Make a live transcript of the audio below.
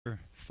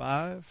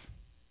5,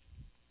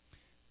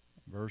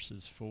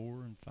 verses 4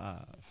 and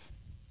 5.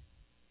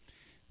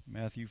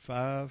 Matthew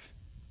 5,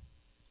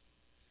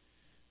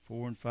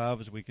 4 and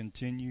 5, as we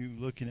continue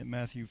looking at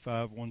Matthew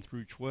 5, 1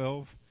 through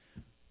 12,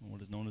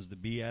 what is known as the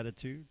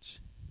Beatitudes.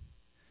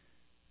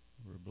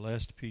 We're a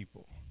blessed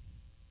people.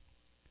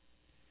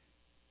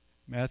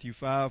 Matthew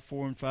 5,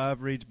 4 and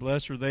 5 reads,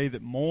 "Blessed are they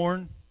that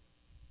mourn,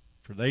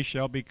 for they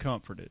shall be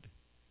comforted.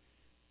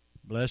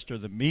 Blessed are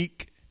the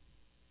meek,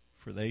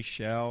 for they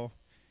shall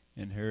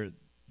inherit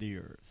the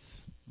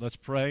earth." Let's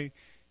pray.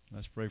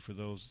 Let's pray for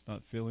those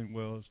not feeling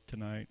well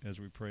tonight as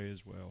we pray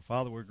as well.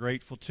 Father, we're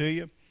grateful to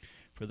you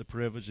for the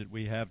privilege that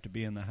we have to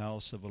be in the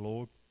house of the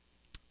Lord.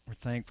 We're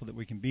thankful that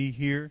we can be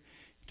here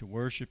to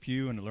worship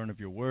you and to learn of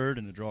your word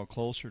and to draw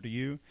closer to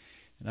you.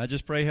 And I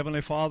just pray,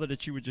 Heavenly Father,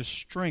 that you would just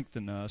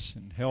strengthen us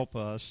and help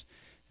us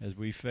as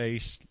we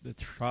face the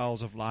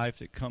trials of life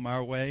that come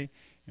our way.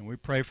 And we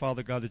pray,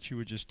 Father God, that you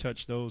would just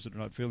touch those that are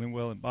not feeling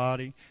well in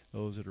body,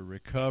 those that are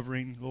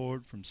recovering,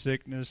 Lord, from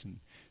sickness and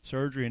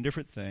surgery and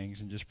different things.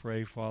 And just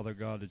pray, Father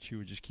God, that you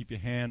would just keep your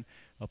hand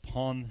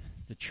upon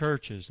the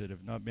churches that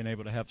have not been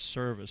able to have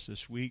service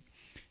this week.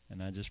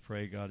 And I just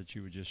pray, God, that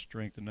you would just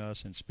strengthen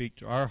us and speak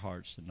to our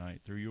hearts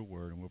tonight through your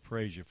word. And we'll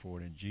praise you for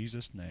it in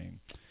Jesus'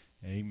 name.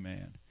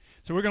 Amen.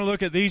 So we're going to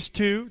look at these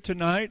two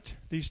tonight,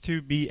 these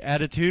two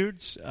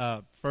Beatitudes.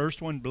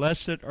 First one,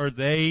 blessed are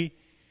they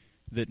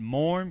that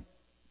mourn,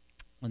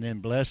 and then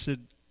blessed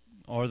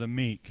are the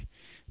meek.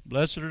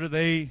 Blessed are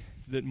they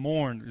that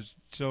mourn.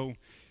 So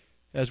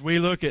as we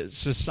look at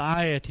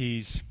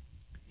society's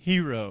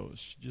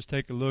heroes, just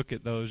take a look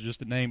at those, just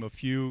to name a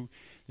few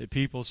that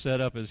people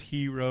set up as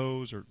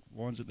heroes or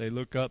ones that they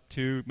look up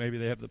to. Maybe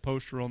they have the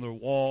poster on their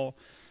wall,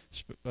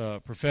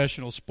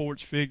 professional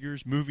sports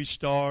figures, movie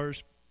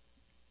stars,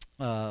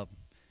 the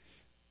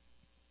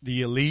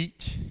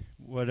elite,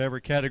 whatever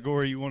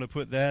category you want to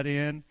put that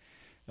in,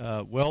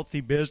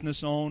 wealthy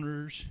business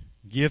owners,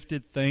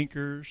 gifted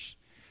thinkers,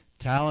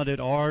 talented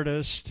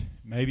artists.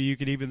 Maybe you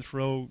could even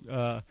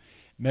throw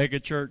mega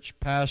church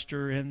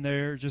pastor in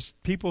there.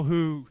 Just people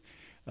who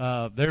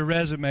their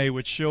resume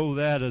would show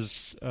that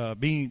as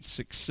being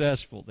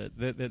successful,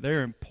 that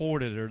they're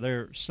important or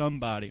they're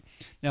somebody.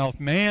 Now, if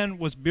man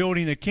was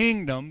building a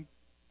kingdom,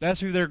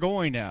 that's who they're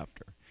going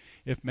after.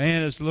 If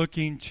man is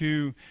looking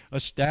to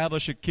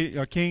establish a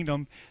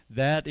kingdom,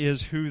 that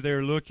is who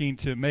they're looking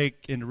to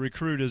make and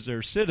recruit as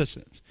their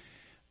citizens.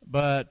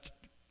 But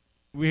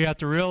we have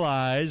to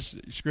realize,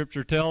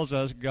 Scripture tells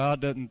us, God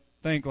doesn't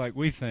think like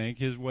we think.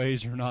 His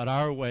ways are not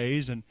our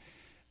ways. And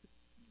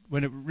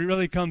when it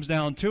really comes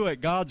down to it,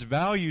 God's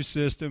value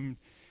system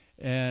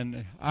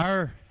and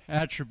our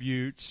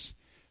attributes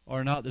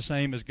are not the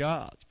same as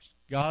God's.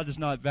 God does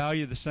not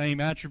value the same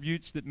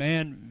attributes that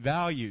man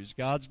values.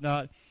 God's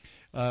not...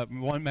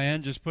 one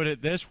man just put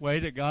it this way,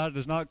 that God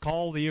does not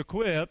call the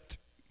equipped,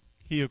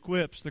 he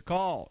equips the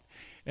called.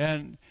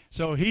 And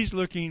so he's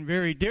looking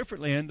very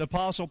differently. And the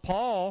Apostle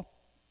Paul,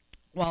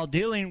 while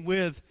dealing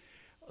with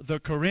the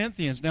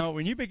Corinthians, now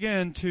when you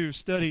begin to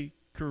study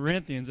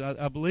Corinthians,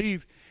 I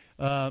believe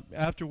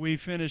after we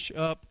finish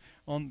up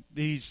on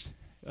these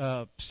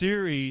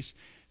series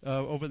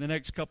over the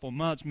next couple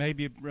months,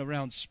 maybe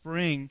around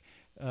spring,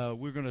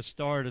 we're going to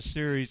start a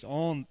series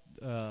on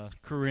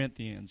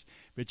Corinthians.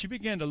 But you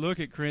begin to look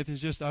at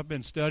Corinthians, I've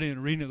been studying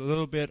and reading a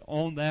little bit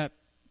on that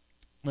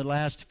the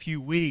last few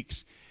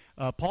weeks.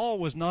 Paul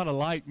was not a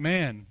liked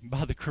man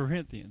by the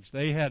Corinthians.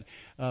 They had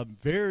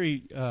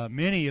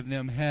many of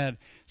them had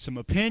some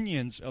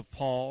opinions of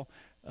Paul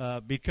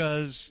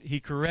because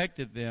he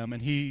corrected them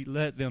and he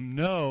let them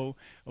know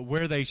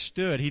where they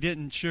stood. He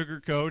didn't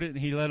sugarcoat it, and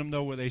he let them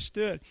know where they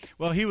stood.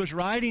 Well, he was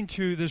writing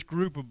to this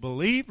group of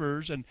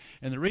believers, and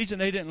the reason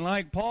they didn't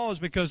like Paul is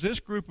because this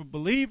group of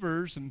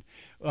believers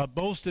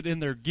boasted in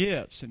their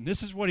gifts. And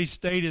this is what he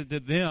stated to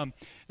them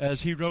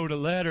as he wrote a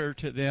letter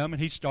to them,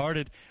 and he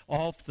started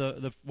off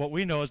the what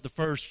we know as the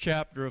first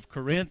chapter of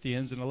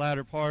Corinthians, and the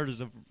latter parts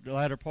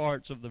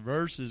of the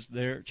verses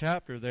there,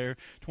 chapter there,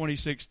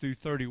 26 through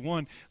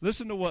 31.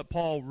 Listen to what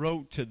Paul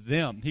wrote to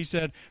them. He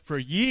said, "For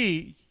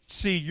ye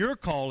see your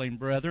calling,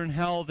 brethren,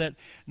 how that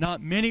not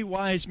many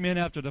wise men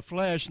after the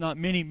flesh, not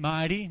many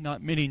mighty,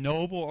 not many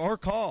noble are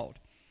called.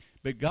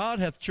 But God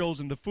hath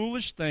chosen the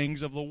foolish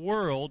things of the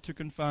world to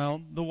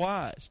confound the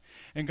wise.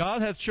 And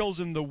God hath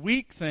chosen the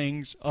weak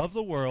things of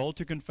the world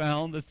to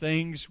confound the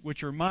things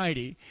which are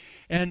mighty.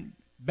 And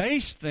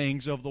base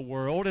things of the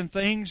world and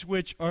things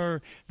which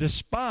are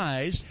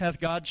despised hath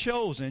God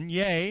chosen,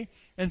 yea,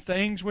 and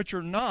things which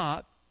are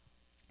not,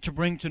 to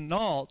bring to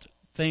naught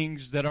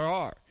things that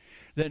are,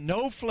 that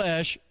no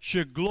flesh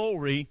should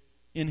glory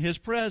in his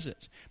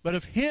presence. But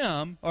of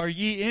him are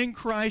ye in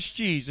Christ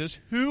Jesus,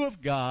 who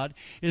of God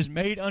is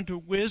made unto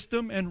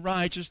wisdom and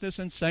righteousness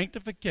and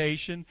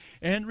sanctification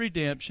and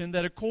redemption,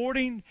 that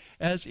according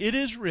as it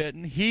is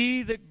written,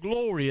 he that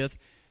glorieth,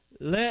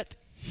 let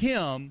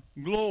him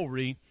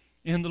glory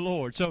in the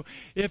Lord." So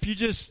if you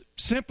just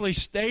simply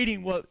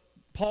stating what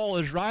Paul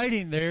is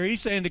writing there,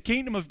 he's saying the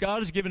kingdom of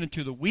God is given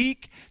to the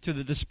weak, to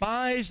the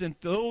despised, and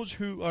to those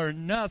who are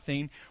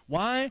nothing.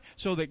 Why?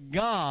 So that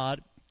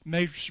God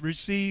may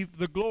receive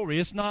the glory.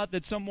 It's not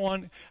that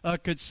someone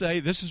could say,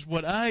 this is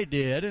what I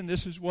did and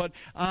this is what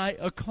I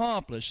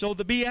accomplished. So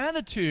the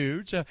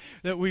Beatitudes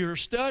that we were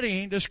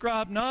studying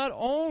describe not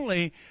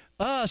only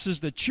us as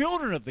the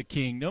children of the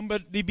kingdom,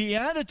 but the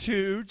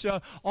Beatitudes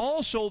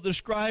also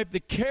describe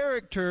the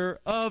character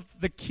of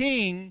the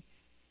king.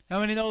 How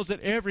many knows that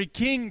every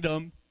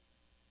kingdom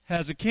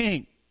has a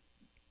king?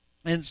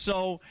 And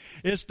so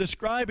it's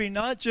describing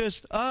not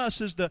just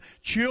us as the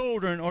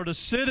children or the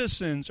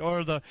citizens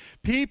or the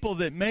people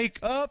that make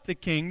up the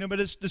kingdom, but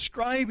it's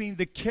describing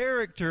the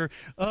character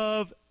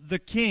of the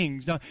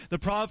kings. Now, the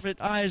prophet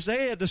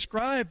Isaiah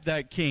described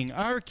that king,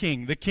 our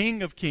king, the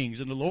King of Kings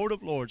and the Lord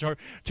of Lords, or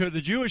to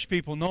the Jewish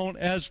people known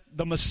as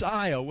the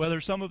Messiah,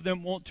 whether some of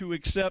them want to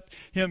accept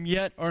him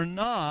yet or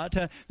not.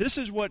 This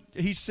is what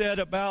he said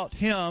about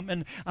him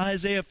in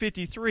Isaiah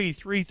 53,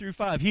 3 through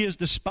 5. He is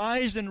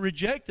despised and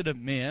rejected of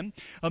men,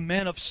 a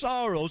man of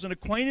sorrows and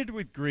acquainted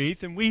with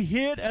grief, and we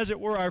hid, as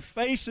it were, our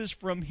faces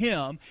from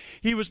him.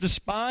 He was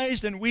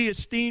despised, and we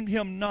esteemed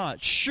him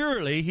not.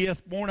 Surely he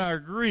hath borne our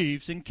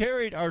griefs and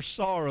carried our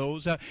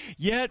sorrows,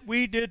 yet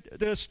we did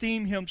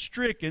esteem him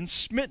stricken,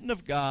 smitten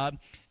of God,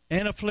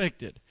 and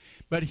afflicted.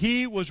 But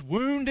he was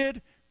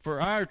wounded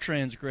for our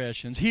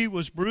transgressions. He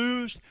was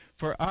bruised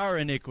for our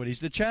iniquities.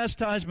 The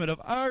chastisement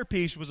of our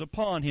peace was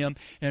upon him,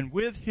 and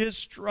with his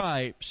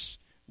stripes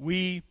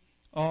we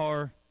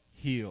are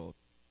healed.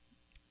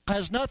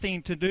 Has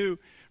nothing to do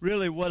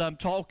really what I'm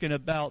talking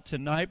about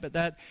tonight, but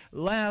that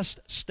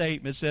last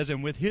statement says,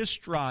 and with his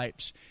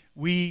stripes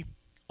we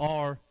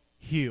are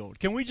healed.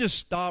 Can we just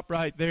stop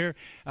right there?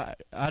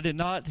 I did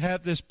not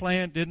have this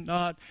planned, did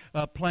not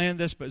plan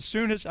this, but as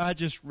soon as I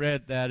just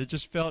read that, it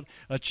just felt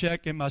a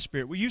check in my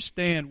spirit. Will you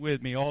stand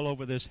with me all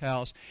over this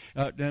house?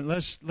 Then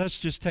let's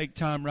just take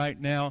time right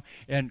now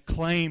and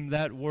claim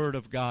that word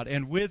of God.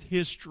 And with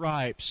his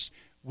stripes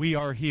we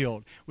are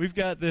healed. We've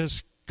got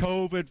this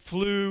COVID,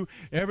 flu,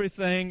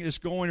 everything is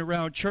going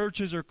around.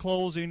 Churches are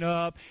closing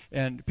up,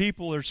 and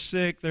people are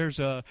sick. There's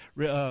a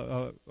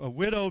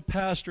widowed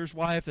pastor's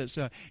wife that's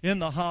in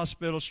the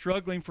hospital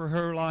struggling for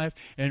her life.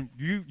 And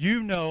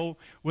you know,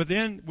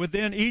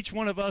 within each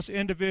one of us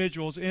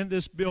individuals in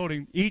this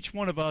building, each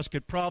one of us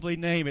could probably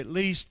name at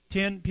least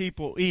 10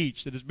 people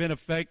each that has been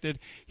affected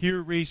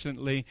here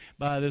recently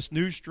by this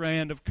new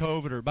strand of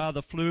COVID, or by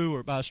the flu,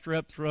 or by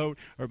strep throat,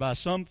 or by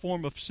some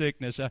form of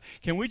sickness.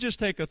 Can we just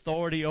take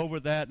authority over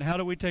that? And how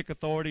do we take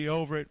authority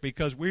over it?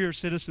 Because we are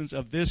citizens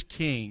of this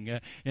king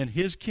and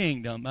his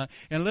kingdom.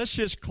 And let's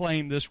just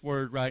claim this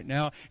word right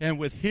now. And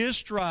with his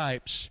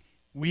stripes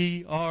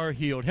we are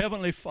healed.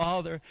 Heavenly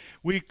Father,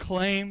 we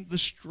claim the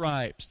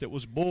stripes that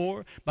was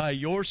bore by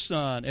your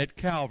Son at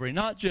Calvary,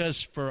 not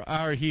just for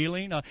our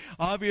healing.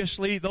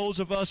 Obviously,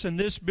 those of us in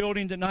this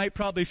building tonight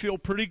probably feel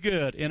pretty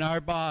good in our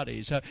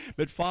bodies.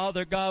 But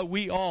Father God,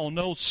 we all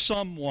know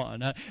someone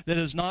that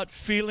is not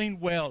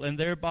feeling well in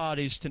their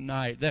bodies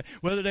tonight. That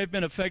whether they've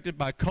been affected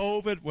by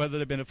COVID, whether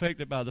they've been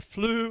affected by the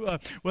flu,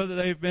 whether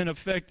they've been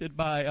affected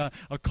by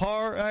a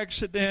car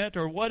accident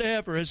or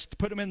whatever has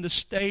put them in the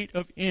state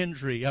of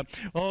injury.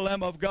 Oh,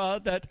 Lamb of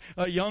God, that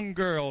young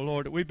girl,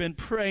 Lord, that we've been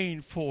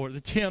praying for,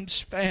 the Tim's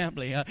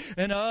family,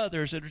 and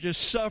others that are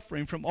just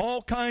suffering from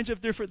all kinds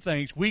of different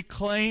things. We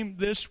claim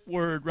this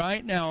word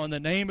right now in the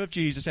name of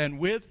Jesus. And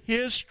with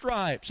his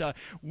stripes,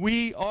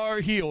 we are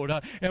healed.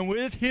 And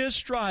with his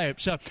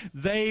stripes,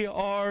 they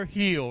are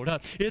healed.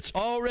 It's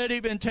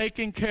already been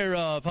taken care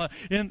of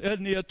in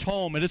the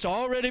atonement. It's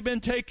already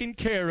been taken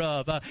care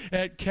of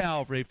at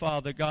Calvary,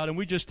 Father God. And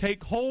we just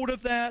take hold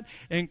of that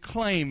and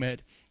claim it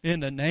in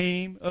the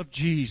name of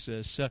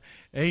Jesus.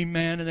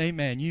 Amen and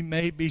amen. You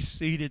may be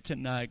seated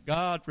tonight.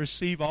 God,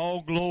 receive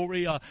all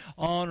glory,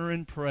 honor,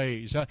 and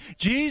praise.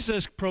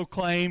 Jesus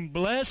proclaimed,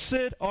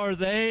 blessed are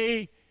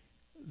they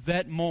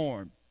that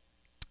mourn.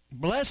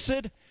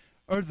 Blessed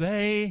are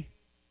they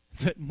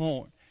that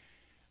mourn.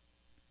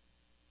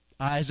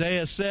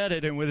 Isaiah said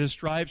it, and with his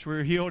stripes we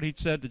are healed. He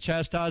said the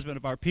chastisement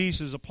of our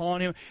peace is upon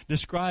him.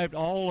 Described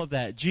all of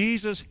that.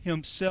 Jesus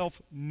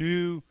himself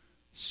knew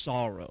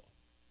sorrow.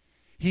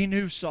 He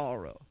knew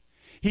sorrow.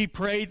 He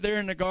prayed there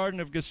in the Garden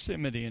of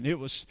Gethsemane, and it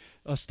was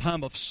a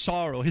time of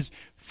sorrow. His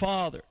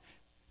father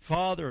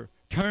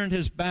turned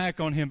his back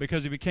on him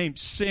because he became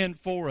sin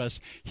for us.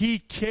 He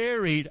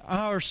carried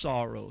our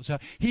sorrows.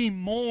 He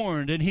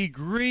mourned and he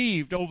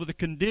grieved over the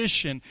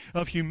condition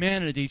of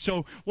humanity.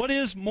 So what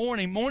is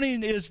mourning?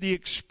 Mourning is the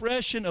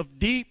expression of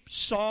deep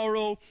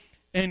sorrow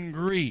and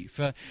grief.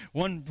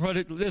 One put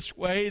it this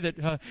way,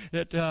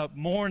 that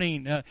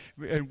mourning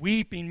and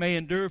weeping may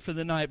endure for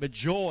the night, but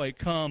joy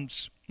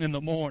comes in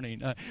the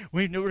morning.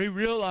 We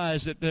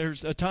realize that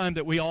there's a time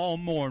that we all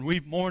mourn.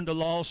 We've mourned the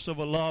loss of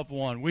a loved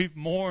one. We've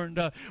mourned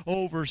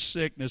over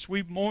sickness.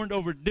 We've mourned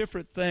over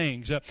different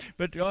things.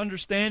 But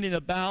understanding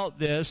about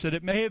this, that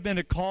it may have been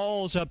a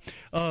cause,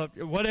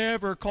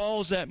 whatever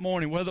cause that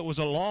morning, whether it was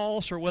a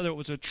loss or whether it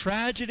was a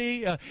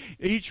tragedy,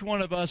 each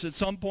one of us at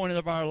some point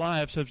of our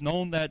lives has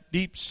known that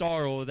deep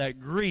sorrow,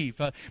 that grief.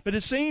 But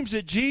it seems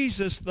that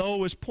Jesus,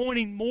 though, is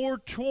pointing more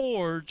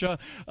towards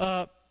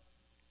a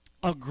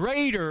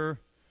greater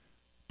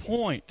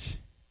point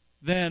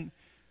than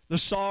the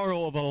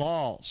sorrow of a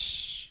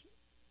loss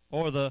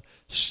or the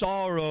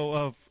sorrow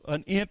of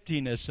an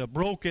emptiness, a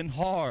broken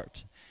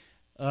heart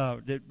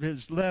that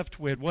is left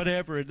with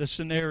whatever the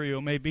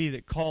scenario may be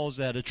that caused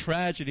that, a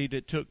tragedy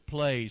that took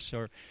place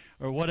or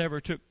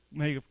whatever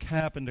may have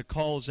happened to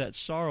cause that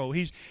sorrow.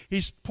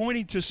 He's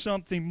pointing to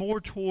something more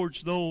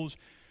towards those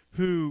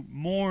who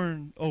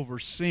mourn over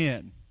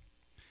sin.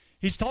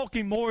 He's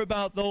talking more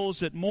about those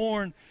that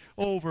mourn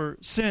over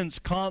sin's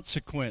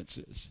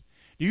consequences.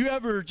 Do you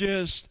ever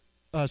just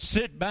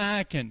sit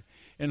back and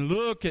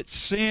look at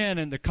sin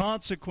and the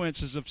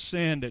consequences of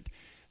sin,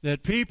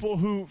 that people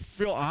who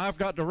feel, I've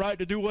got the right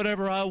to do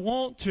whatever I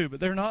want to, but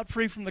they're not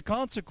free from the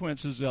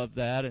consequences of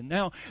that, and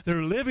now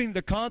they're living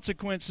the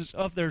consequences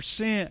of their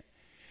sin?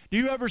 Do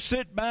you ever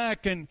sit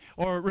back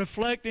or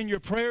reflect in your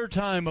prayer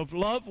time of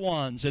loved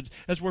ones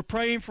as we're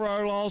praying for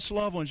our lost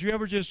loved ones? You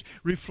ever just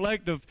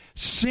reflect of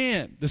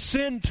sin, the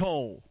sin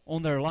toll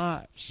on their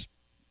lives,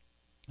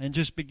 and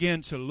just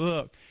begin to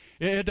look?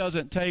 It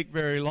doesn't take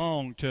very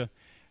long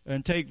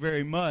and take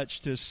very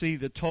much to see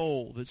the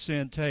toll that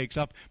sin takes.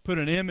 I put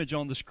an image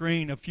on the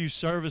screen a few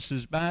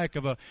services back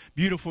of a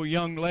beautiful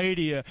young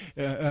lady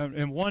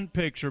in one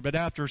picture, but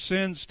after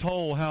sin's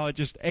toll, how it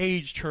just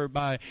aged her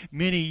by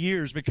many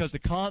years because the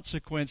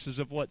consequences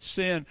of what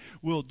sin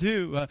will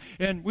do.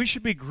 And we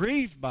should be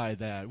grieved by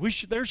that.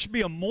 There should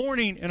be a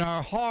mourning in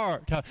our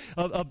heart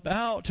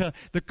about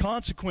the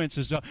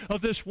consequences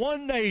of this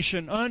one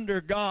nation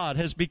under God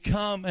has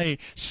become a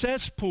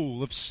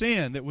cesspool of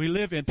sin that we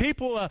live in.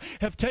 People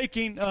have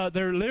taking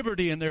their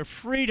liberty and their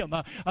freedom.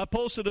 I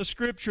posted a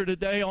scripture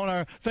today on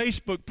our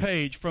Facebook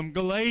page from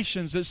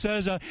Galatians that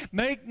says,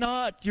 make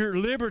not your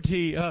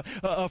liberty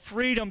a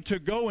freedom to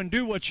go and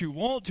do what you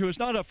want to. It's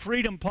not a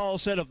freedom, Paul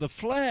said, of the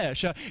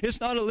flesh.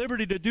 It's not a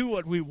liberty to do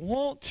what we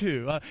want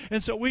to.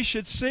 And so we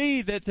should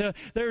see that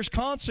there's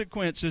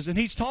consequences. And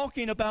he's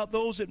talking about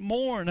those that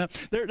mourn.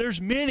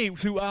 There's many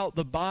throughout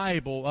the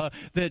Bible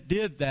that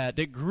did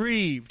that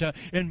grieved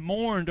and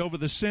mourned over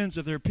the sins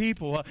of their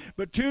people.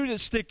 But two that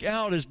stick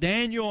out is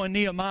Daniel and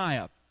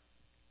Nehemiah.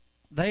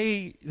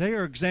 They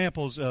are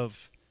examples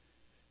of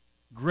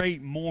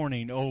great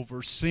mourning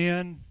over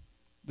sin,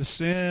 the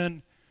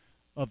sin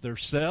of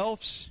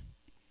themselves,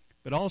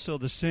 but also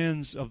the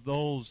sins of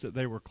those that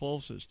they were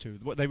closest to,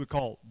 what they would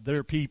call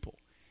their people.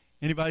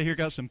 Anybody here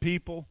got some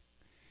people?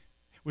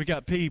 We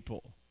got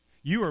people.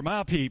 You are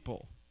my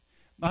people.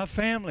 My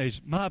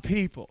family's my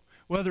people.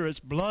 Whether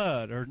it's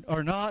blood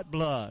or not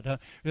blood,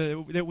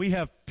 that we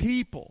have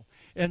people.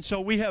 And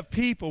so we have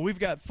people, we've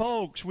got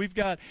folks, we've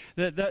got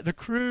the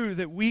crew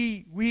that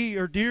we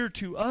are dear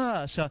to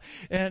us.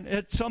 And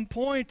at some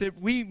point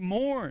that we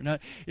mourn.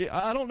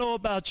 I don't know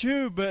about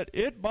you, but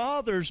it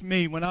bothers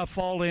me when I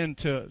fall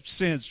into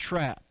sin's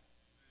trap.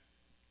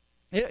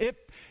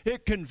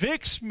 It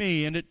convicts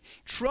me and it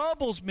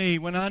troubles me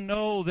when I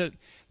know that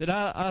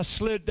I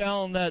slid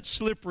down that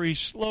slippery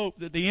slope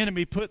that the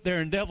enemy put there,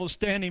 and devil's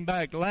standing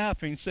back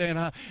laughing, saying,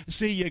 I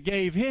see you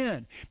gave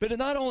in. But it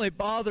not only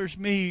bothers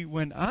me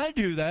when I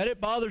do that, it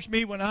bothers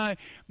me when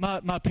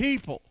my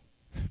people,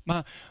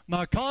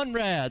 my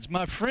comrades,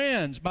 my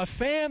friends, my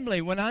family,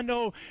 when I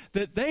know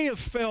that they have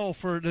fell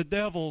for the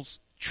devil's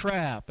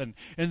trap and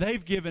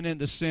they've given in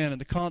to sin and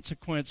the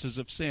consequences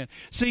of sin.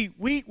 See,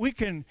 we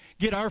can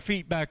get our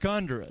feet back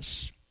under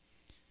us.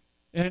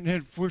 And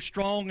if we're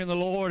strong in the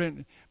Lord,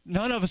 and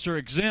none of us are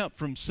exempt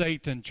from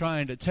Satan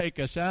trying to take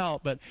us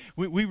out, but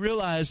we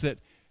realize that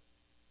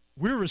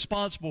we're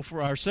responsible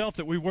for ourselves,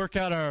 that we work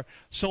out our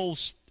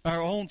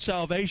own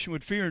salvation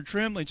with fear and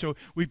trembling. So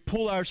we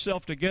pull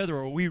ourselves together,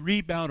 or we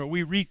rebound, or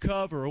we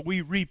recover, or we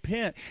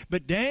repent.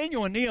 But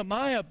Daniel and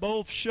Nehemiah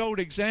both showed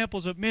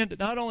examples of men that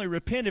not only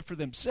repented for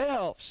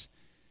themselves,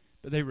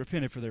 but they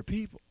repented for their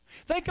people.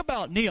 Think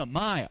about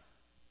Nehemiah.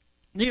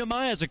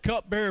 Nehemiah is a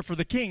cupbearer for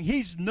the king.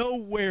 He's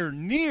nowhere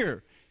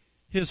near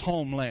his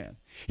homeland.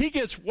 He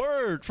gets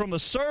word from a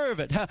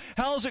servant.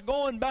 How's it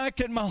going back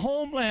in my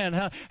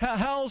homeland?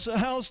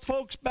 How's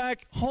folks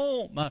back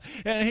home?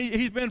 And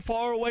he's been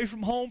far away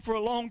from home for a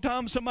long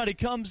time. Somebody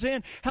comes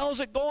in. How's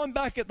it going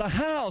back at the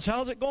house?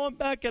 How's it going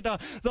back at the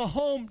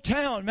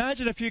hometown?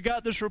 Imagine if you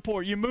got this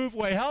report. You move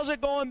away. How's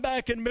it going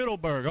back in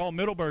Middleburg? Oh,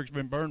 Middleburg's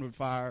been burned with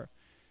fire.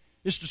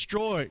 It's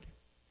destroyed.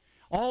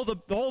 All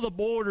the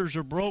borders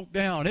are broke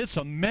down. It's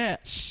a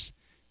mess.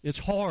 It's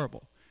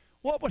horrible.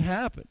 What would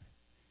happen?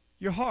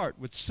 Your heart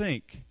would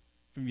sink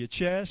from your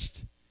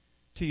chest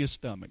to your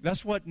stomach.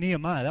 That's what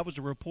Nehemiah, that was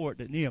a report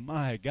that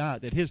Nehemiah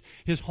got, that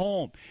his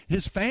home,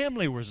 his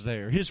family was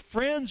there, his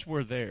friends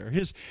were there,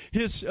 his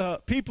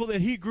people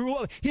that he grew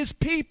up, his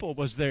people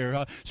was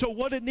there. So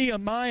what did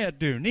Nehemiah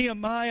do?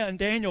 Nehemiah and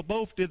Daniel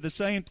both did the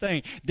same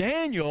thing.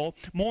 Daniel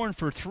mourned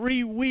for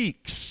 3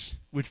 weeks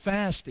with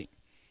fasting.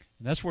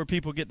 And that's where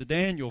people get the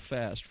Daniel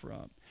fast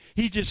from.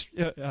 He just,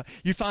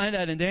 you find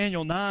that in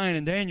Daniel 9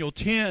 and Daniel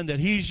 10 that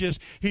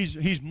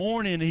he's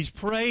mourning, he's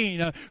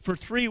praying for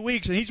 3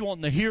 weeks, and he's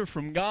wanting to hear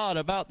from God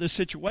about this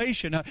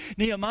situation.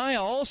 Nehemiah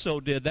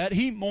also did that.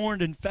 He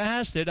mourned and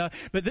fasted.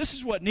 But this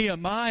is what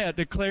Nehemiah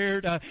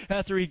declared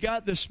after he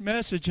got this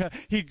message.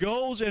 He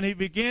goes and he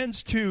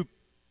begins to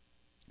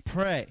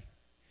pray.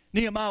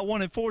 Nehemiah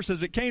 1:4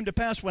 says, "It came to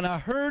pass when I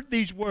heard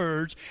these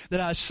words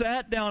that I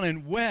sat down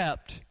and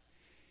wept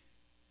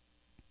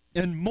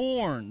and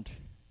mourned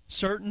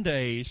certain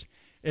days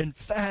and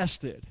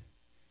fasted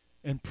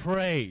and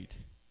prayed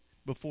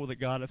before the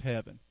God of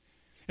heaven."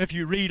 If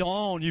you read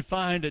on, you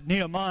find that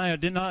Nehemiah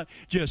did not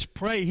just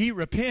pray, he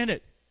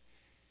repented.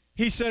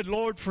 He said,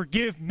 "Lord,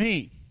 forgive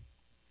me."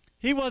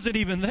 He wasn't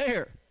even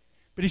there,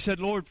 but he said,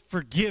 "Lord,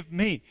 forgive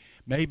me."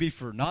 Maybe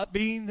for not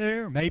being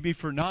there, maybe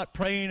for not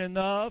praying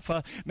enough.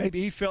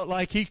 Maybe he felt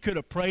like he could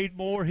have prayed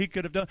more, he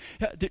could have done.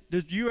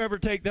 Did you ever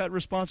take that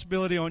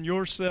responsibility on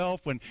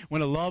yourself when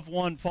a loved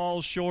one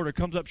falls short or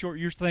comes up short?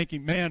 You're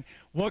thinking, man,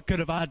 what could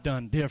have I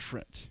done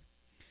different?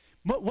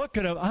 What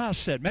could have I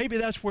said? Maybe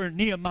that's where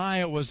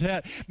Nehemiah was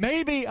at.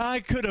 Maybe I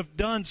could have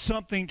done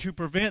something to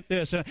prevent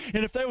this. And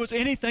if there was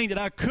anything that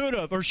I could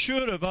have or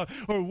should have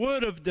or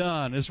would have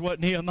done, is what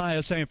Nehemiah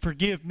is saying,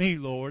 forgive me,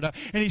 Lord.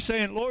 And he's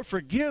saying, Lord,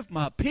 forgive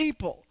my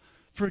people.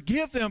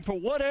 Forgive them for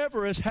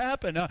whatever has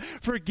happened.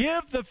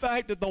 Forgive the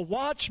fact that the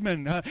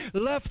watchman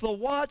left the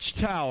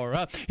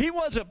watchtower. He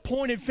wasn't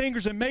pointing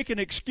fingers and making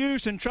an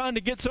excuse and trying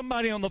to get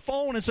somebody on the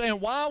phone and saying,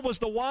 why was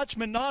the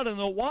watchman not in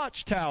the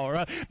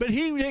watchtower? But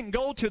he didn't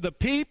go to the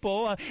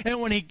people.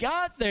 And when he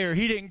got there,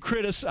 he didn't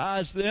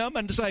criticize them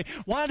and say,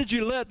 why did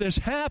you let this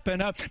happen?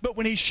 But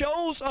when he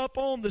shows up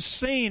on the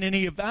scene and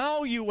he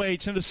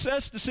evaluates and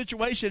assesses the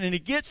situation and he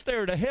gets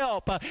there to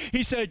help,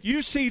 he said,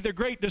 you see the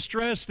great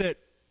distress that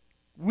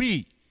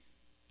we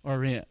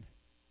are in.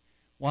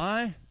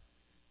 Why?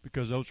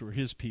 Because those were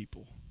his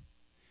people.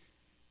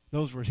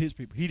 Those were his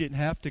people. He didn't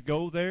have to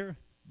go there,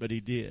 but he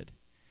did.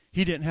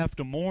 He didn't have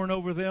to mourn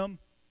over them,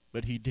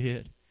 but he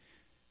did.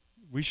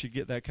 We should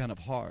get that kind of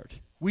heart.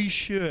 We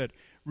should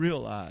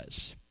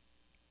realize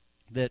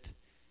that,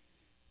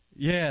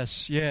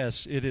 yes,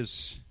 it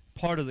is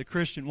part of the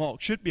Christian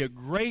walk. Should be a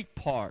great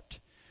part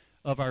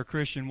of our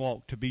Christian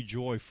walk to be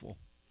joyful,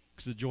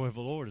 because the joy of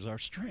the Lord is our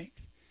strength.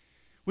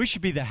 We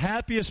should be the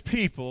happiest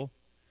people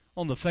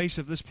on the face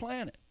of this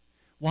planet.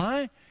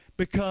 Why?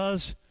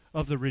 Because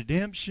of the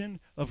redemption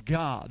of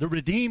God, the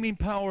redeeming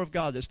power of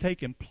God that's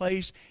taken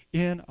place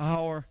in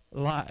our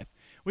life.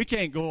 We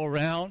can't go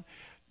around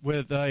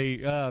with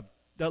that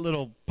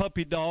little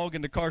puppy dog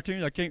in the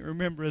cartoon, I can't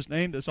remember his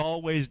name, that's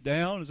always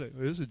down, and say,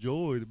 it's a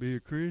joy to be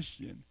a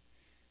Christian.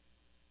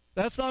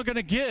 That's not going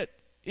to get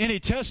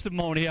any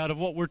testimony out of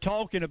what we're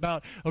talking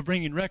about of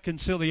bringing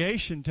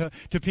reconciliation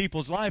to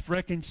people's life,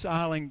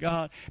 reconciling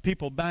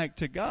people back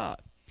to God.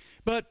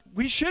 But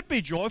we should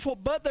be joyful,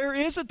 but there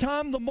is a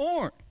time to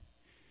mourn.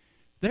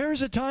 There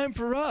is a time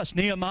for us.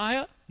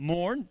 Nehemiah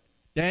mourned,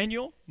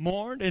 Daniel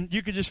mourned, and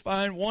you could just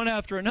find one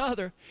after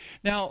another.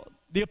 Now,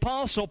 the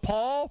Apostle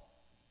Paul,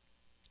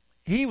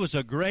 he was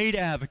a great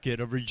advocate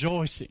of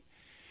rejoicing.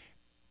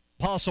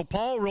 Apostle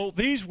Paul wrote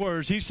these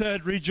words. He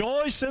said,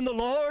 rejoice in the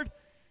Lord.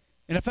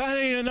 And if that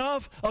ain't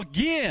enough,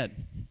 again,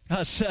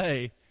 I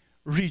say,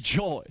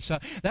 rejoice.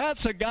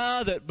 That's a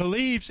guy that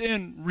believes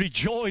in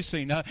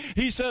rejoicing.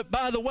 He said,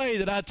 by the way,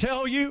 that I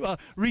tell you,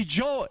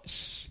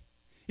 rejoice.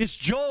 It's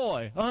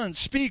joy,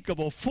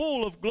 unspeakable,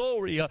 full of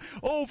glory,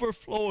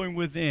 overflowing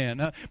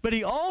within. But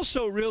he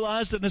also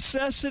realized the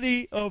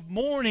necessity of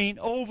mourning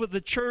over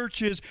the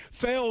church's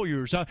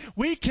failures.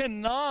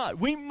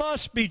 We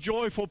must be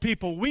joyful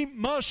people. We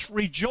must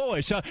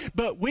rejoice.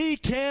 But we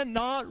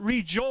cannot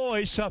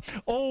rejoice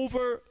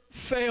over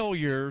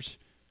failures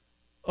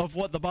of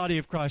what the body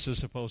of Christ is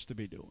supposed to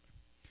be doing.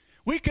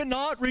 We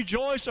cannot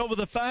rejoice over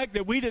the fact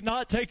that we did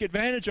not take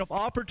advantage of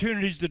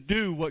opportunities to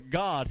do what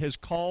God has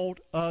called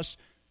us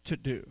to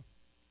do.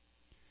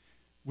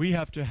 We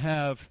have to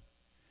have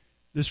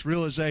this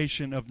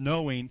realization of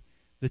knowing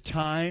the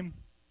time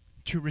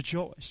to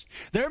rejoice.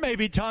 There may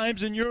be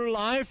times in your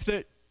life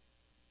that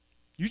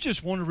you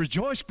just want to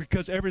rejoice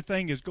because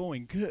everything is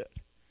going good.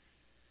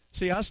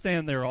 See, I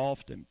stand there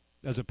often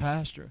as a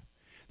pastor.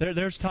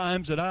 There's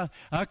times that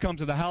I come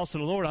to the house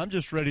of the Lord. I'm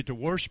just ready to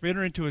worship,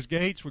 enter into His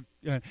gates with,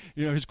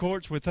 His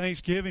courts with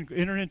thanksgiving,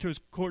 enter into His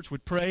courts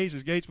with praise,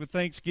 His gates with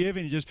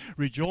thanksgiving, and just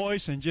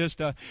rejoice and just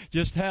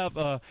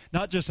have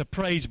not just a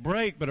praise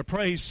break, but a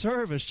praise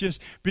service.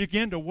 Just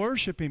begin to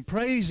worship Him,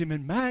 praise Him,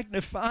 and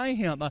magnify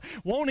Him,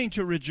 wanting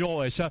to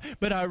rejoice.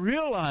 But I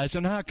realize,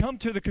 and I come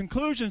to the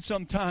conclusion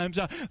sometimes,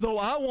 though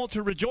I want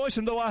to rejoice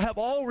and though I have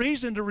all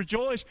reason to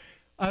rejoice,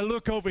 I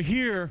look over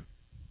here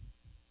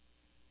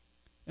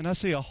and I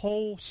see a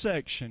whole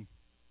section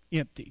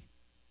empty.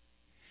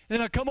 Then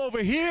I come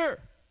over here,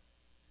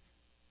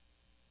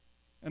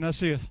 and I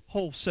see a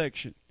whole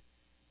section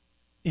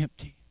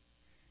empty.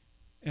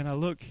 And I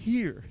look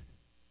here.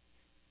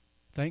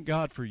 Thank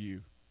God for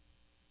you.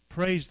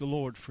 Praise the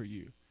Lord for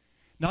you.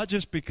 Not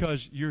just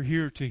because you're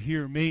here to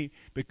hear me,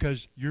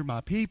 because you're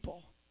my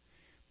people,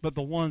 but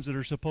the ones that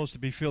are supposed to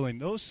be filling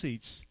those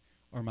seats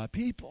are my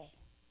people.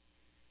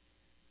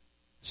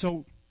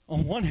 So,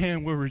 on one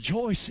hand, we're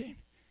rejoicing,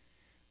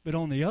 but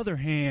on the other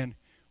hand,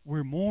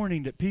 we're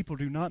mourning that people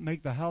do not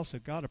make the house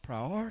of God a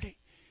priority.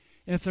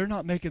 And if they're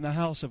not making the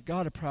house of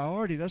God a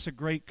priority, that's a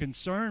great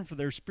concern for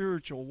their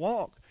spiritual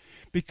walk.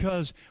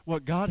 Because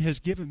what God has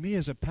given me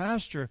as a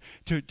pastor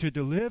to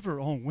deliver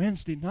on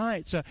Wednesday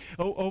nights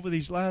over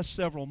these last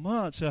several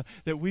months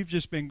that we've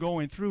just been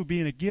going through,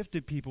 being a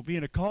gifted people,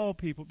 being a called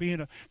people,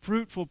 being a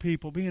fruitful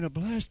people, being a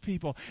blessed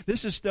people.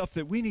 This is stuff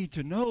that we need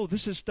to know.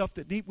 This is stuff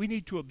that we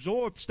need to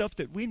absorb, stuff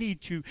that we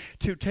need to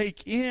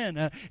take in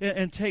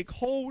and take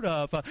hold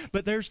of.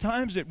 But there's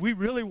times that we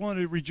really want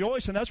to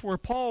rejoice, and that's where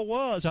Paul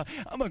was.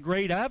 I'm a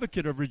great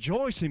advocate of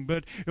rejoicing,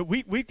 but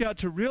we've got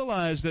to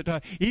realize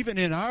that even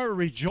in our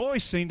rejoicing,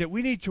 that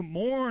we need to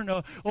mourn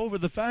over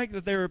the fact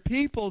that there are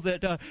people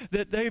that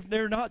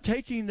they're not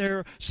taking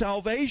their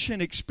salvation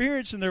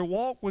experience and their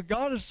walk with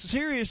God as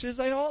serious as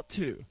they ought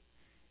to. And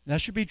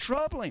that should be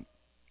troubling.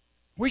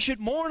 We should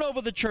mourn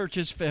over the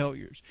church's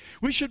failures.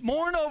 We should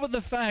mourn over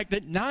the fact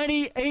that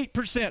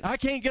 98%, I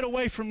can't get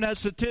away from that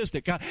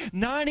statistic,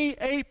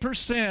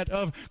 98%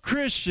 of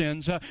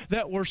Christians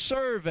that were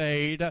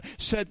surveyed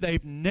said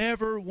they've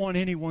never won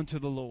anyone to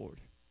the Lord.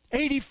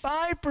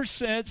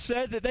 85%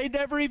 said that they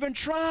never even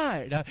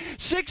tried.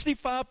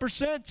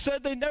 65%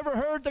 said they never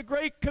heard the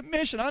Great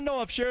Commission. I know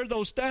I've shared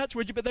those stats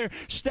with you, but they're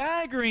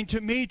staggering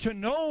to me to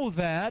know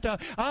that.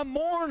 I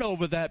mourn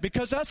over that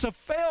because that's a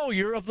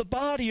failure of the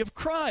body of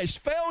Christ,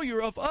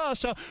 failure of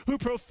us who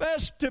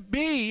profess to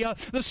be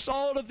the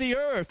salt of the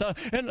earth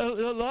and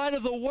the light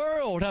of the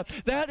world.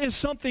 That is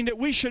something that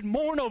we should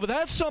mourn over.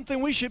 That's something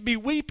we should be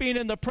weeping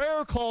in the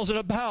prayer closet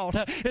about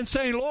and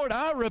saying, Lord,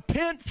 I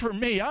repent for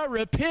me. I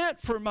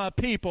repent for my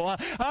people.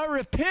 I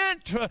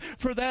repent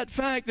for that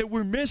fact that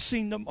we're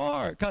missing the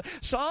mark.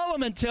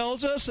 Solomon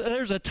tells us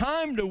there's a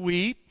time to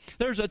weep,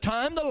 there's a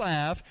time to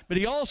laugh, but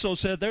he also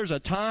said there's a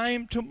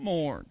time to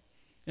mourn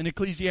in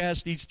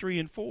Ecclesiastes 3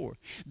 and 4.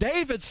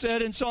 David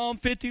said in Psalm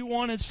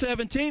 51 and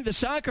 17, the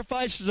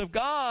sacrifices of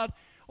God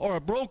are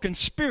a broken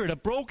spirit, a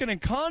broken and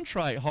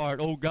contrite heart,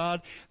 O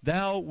God,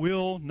 thou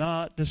will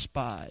not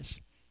despise.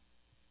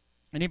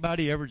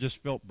 Anybody ever just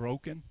felt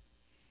broken?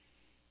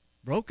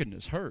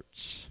 Brokenness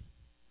hurts.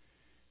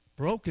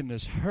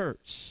 Brokenness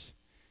hurts.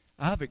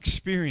 I've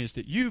experienced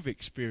it. You've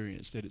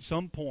experienced it at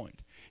some point.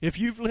 If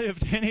you've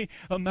lived any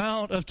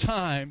amount of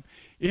time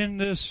in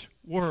this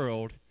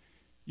world,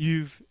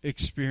 you've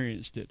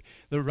experienced it.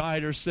 The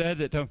writer said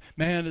that the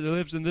man that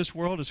lives in this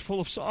world is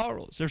full of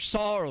sorrows. There's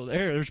sorrow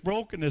there. There's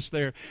brokenness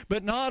there.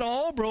 But not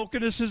all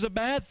brokenness is a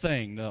bad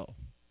thing, though.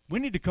 We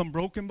need to come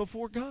broken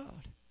before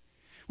God.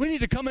 We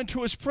need to come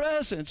into His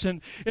presence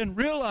and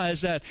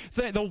realize that.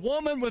 The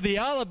woman with the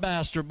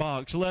alabaster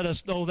box let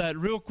us know that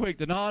real quick,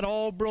 that not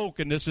all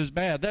brokenness is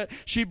bad. That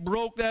she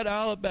broke that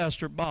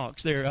alabaster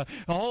box there.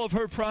 All of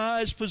her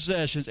prized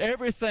possessions,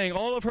 everything,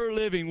 all of her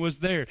living was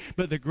there.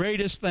 But the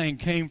greatest thing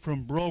came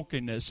from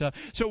brokenness.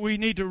 So we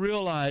need to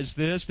realize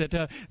this,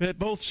 that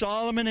both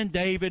Solomon and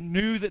David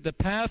knew that the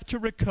path to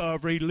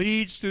recovery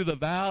leads through the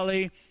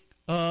valley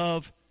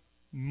of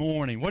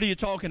mourning. What are you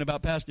talking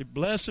about, Pastor?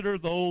 Blessed are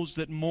those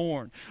that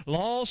mourn.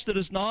 Loss that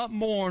is not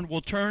mourned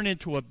will turn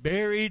into a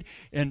buried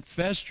and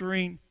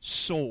festering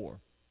sore.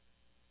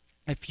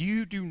 If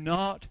you do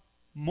not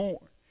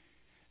mourn,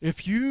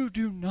 if you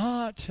do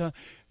not,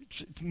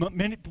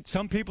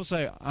 some people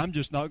say, I'm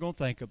just not going to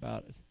think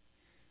about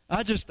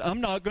it. I'm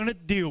not going to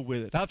deal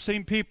with it. I've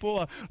seen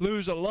people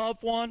lose a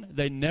loved one.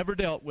 They never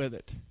dealt with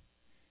it.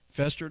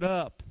 Festered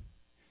up.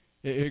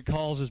 It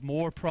causes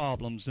more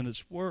problems than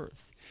it's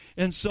worth.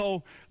 And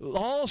so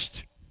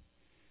loss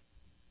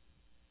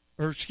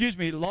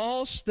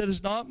that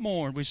is not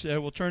mourned, we say,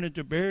 will turn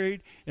into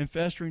buried and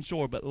festering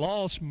sore. But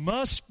loss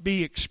must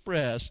be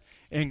expressed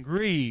and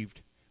grieved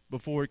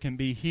before it can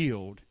be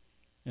healed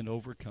and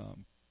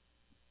overcome.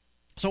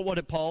 So what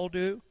did Paul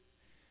do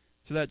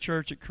to that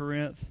church at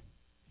Corinth?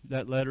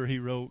 That letter he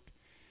wrote,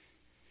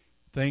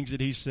 things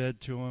that he said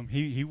to them,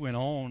 he went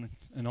on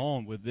and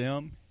on with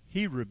them.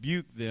 He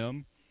rebuked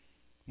them.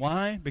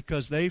 Why?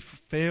 Because they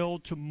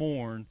failed to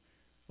mourn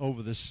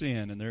over the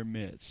sin in their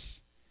midst.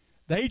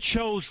 They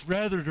chose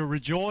rather to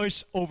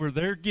rejoice over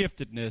their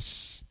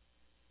giftedness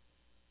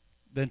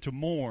than to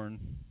mourn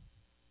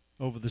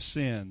over the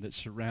sin that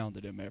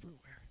surrounded them everywhere.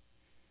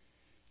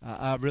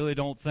 I really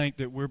don't think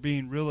that we're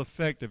being real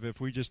effective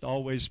if we just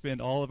always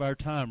spend all of our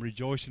time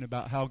rejoicing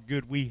about how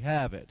good we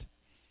have it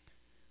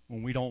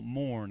when we don't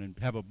mourn and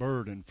have a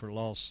burden for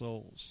lost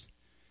souls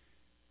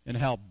and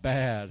how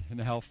bad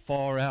and how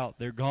far out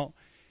they're gone.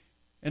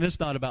 And it's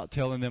not about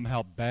telling them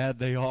how bad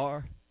they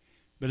are,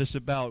 but it's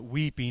about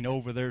weeping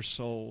over their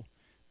soul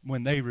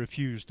when they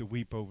refuse to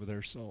weep over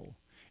their soul.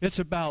 It's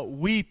about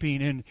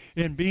weeping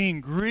and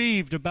being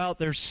grieved about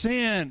their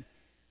sin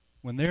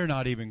when they're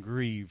not even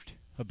grieved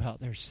about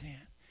their sin.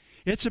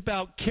 It's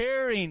about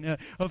caring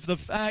of the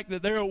fact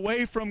that they're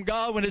away from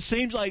God when it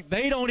seems like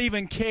they don't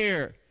even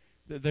care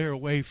that they're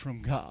away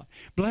from God.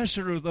 Blessed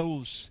are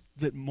those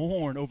that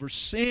mourn over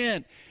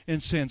sin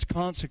and sin's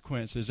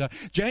consequences.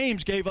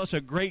 James gave us a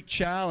great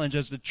challenge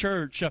as the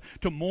church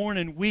to mourn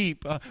and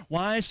weep.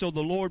 Why? So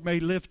the Lord may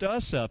lift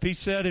us up. He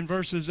said in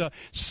verses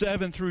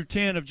 7 through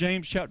 10 of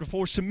James chapter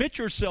 4, submit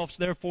yourselves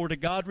therefore to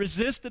God,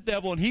 resist the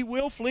devil, and he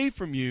will flee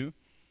from you.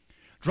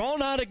 Draw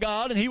nigh to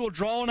God, and he will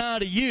draw nigh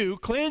to you.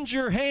 Cleanse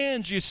your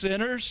hands, you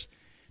sinners.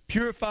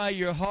 Purify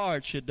your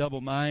hearts, you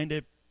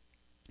double-minded.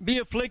 Be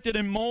afflicted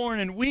and mourn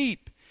and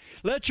weep.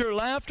 Let your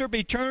laughter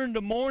be turned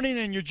to mourning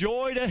and your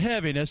joy to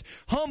heaviness.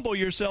 Humble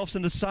yourselves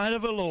in the sight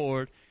of the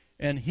Lord,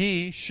 and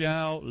he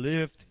shall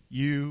lift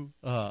you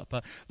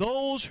up.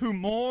 Those who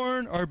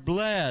mourn are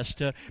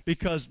blessed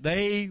because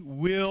they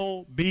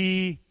will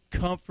be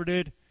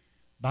comforted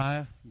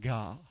by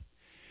God.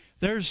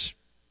 There's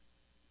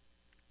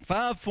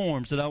 5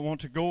 forms that I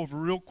want to go over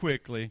real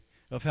quickly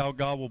of how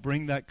God will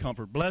bring that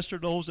comfort. Blessed are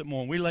those that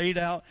mourn. We laid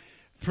out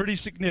pretty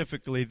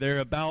significantly there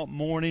about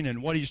mourning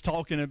and what he's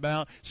talking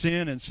about,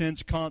 sin and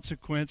sin's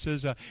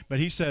consequences. But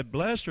he said,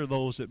 blessed are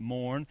those that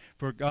mourn,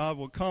 for God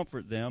will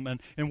comfort them.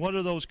 And what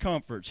are those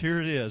comforts?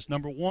 Here it is.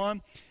 Number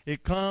 1,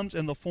 it comes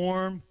in the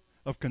form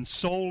of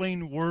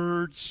consoling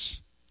words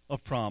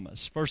of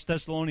promise. 1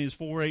 Thessalonians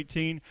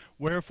 4:18,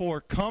 wherefore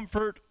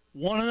comfort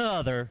one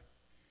another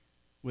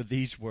with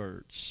these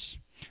words.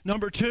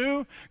 Number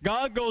 2,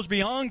 God goes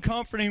beyond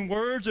comforting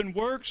words and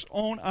works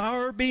on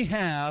our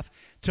behalf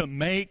to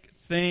make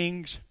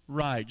things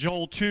right.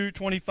 Joel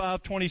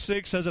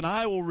 2:25-26 says, and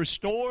I will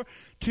restore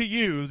to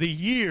you the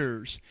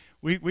years.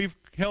 We've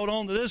held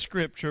on to this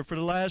scripture for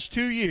the last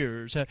 2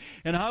 years.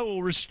 And I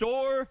will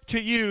restore to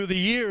you the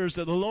years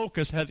that the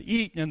locust hath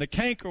eaten, and the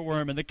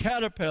cankerworm, and the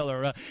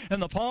caterpillar,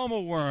 and the palmer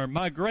worm,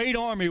 my great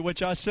army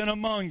which I sent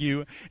among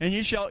you. And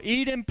ye shall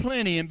eat in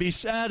plenty and be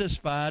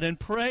satisfied, and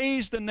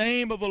praise the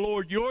name of the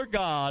Lord your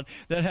God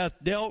that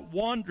hath dealt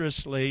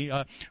wondrously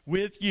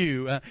with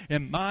you.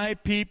 And my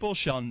people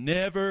shall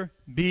never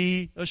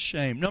be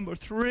ashamed. Number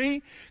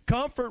 3,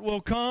 comfort will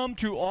come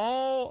to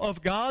all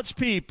of God's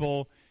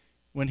people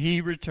when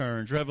he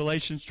returns.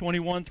 Revelations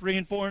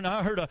 21:3-4, and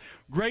I heard a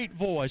great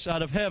voice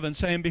out of heaven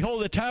saying,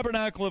 behold, the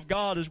tabernacle of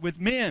God is with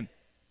men,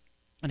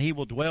 and he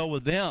will dwell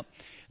with them.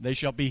 They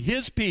shall be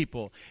his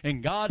people,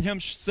 and God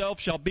himself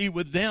shall be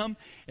with them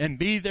and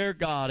be their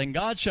God. And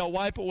God shall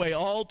wipe away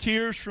all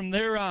tears from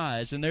their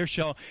eyes, and there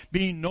shall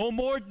be no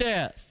more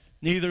death,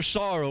 neither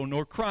sorrow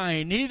nor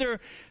crying,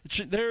 neither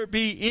should there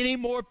be any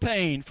more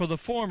pain, for the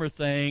former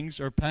things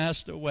are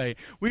passed away.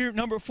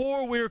 Number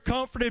 4, we are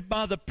comforted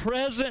by the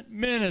present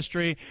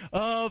ministry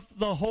of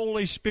the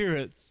Holy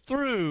Spirit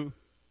through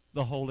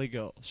the Holy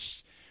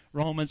Ghost.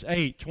 Romans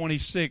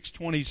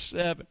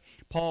 8:26-27,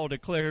 Paul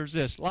declares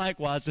this,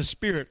 likewise the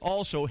Spirit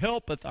also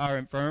helpeth our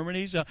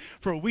infirmities,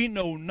 for we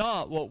know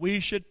not what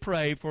we should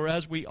pray for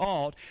as we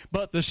ought,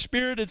 but the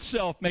Spirit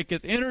itself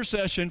maketh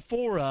intercession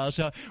for us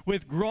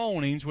with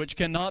groanings which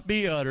cannot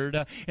be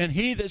uttered. And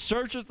he that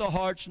searcheth the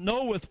hearts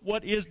knoweth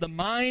what is the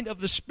mind of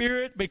the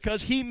Spirit,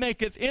 because he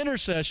maketh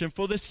intercession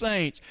for the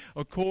saints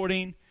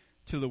according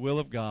to the will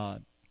of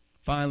God.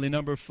 Finally,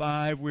 number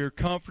 5, we are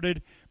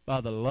comforted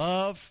by the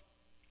love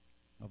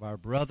of our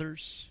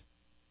brothers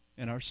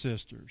and our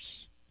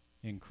sisters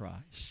in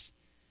Christ.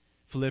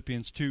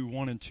 Philippians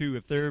 2:1-2,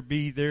 if there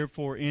be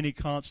therefore any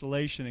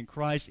consolation in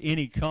Christ,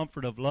 any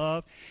comfort of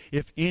love,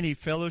 if any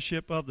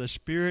fellowship of the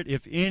Spirit,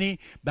 if any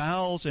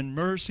bowels and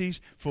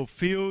mercies,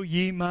 fulfill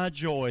ye my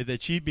joy,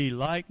 that ye be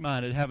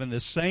like-minded, having the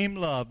same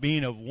love,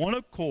 being of one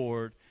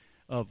accord,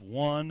 of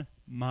one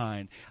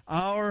mind.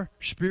 Our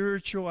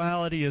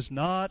spirituality is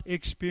not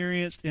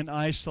experienced in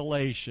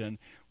isolation.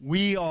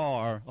 We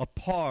are a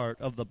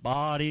part of the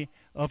body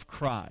of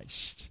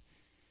Christ.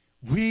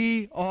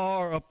 We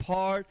are a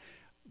part.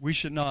 We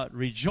should not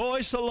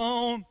rejoice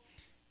alone.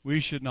 We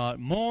should not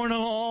mourn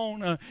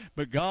alone,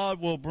 but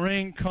God will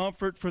bring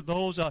comfort for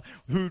those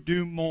who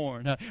do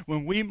mourn.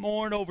 When we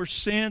mourn over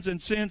sins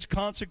and sin's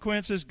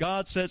consequences,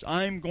 God says,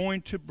 I'm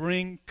going to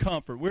bring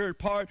comfort. We're a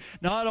part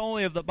not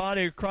only of the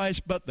body of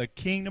Christ, but the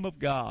kingdom of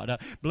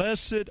God.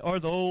 Blessed are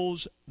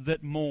those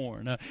that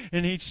mourn.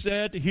 And he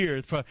said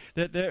here,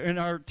 that there in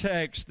our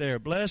text there,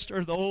 blessed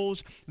are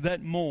those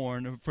that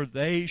mourn, for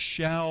they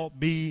shall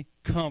be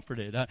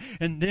comforted.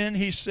 And then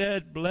he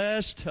said,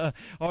 blessed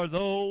are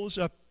those...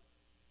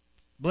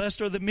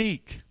 Blessed are the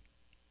meek.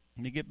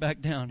 Let me get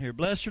back down here.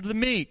 Blessed are the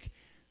meek,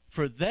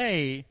 for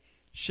they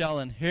shall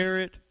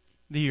inherit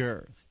the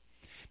earth.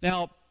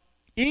 Now,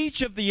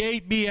 each of the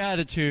 8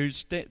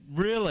 Beatitudes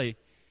really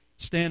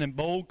stand in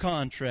bold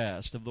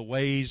contrast of the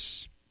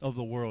ways of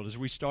the world. As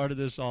we started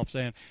this off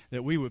saying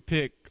that we would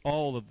pick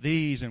all of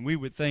these and we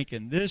would think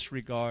in this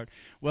regard,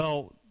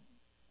 well,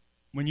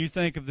 when you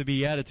think of the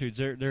Beatitudes,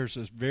 there's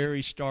this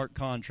very stark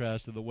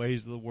contrast of the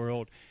ways of the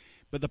world.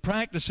 But the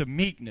practice of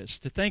meekness,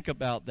 to think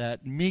about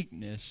that,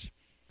 meekness,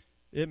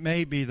 it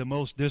may be the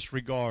most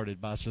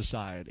disregarded by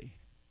society.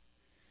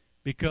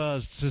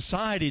 Because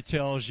society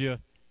tells you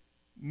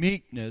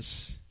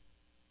meekness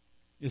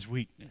is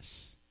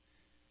weakness.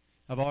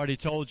 I've already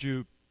told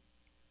you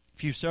a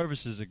few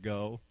services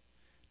ago,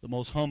 the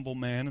most humble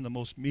man and the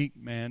most meek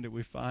man that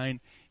we find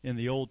in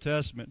the Old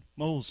Testament,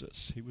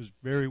 Moses. He was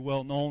very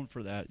well known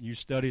for that. You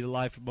study the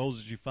life of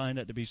Moses, you find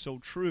that to be so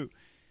true.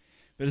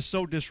 But it's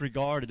so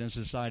disregarded in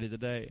society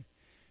today.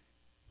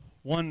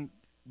 One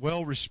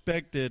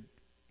well-respected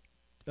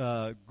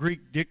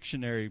Greek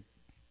dictionary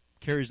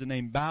carries the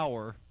name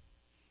Bauer.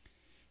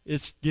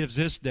 It gives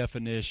this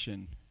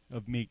definition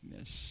of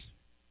meekness,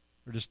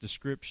 or this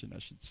description, I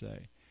should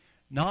say.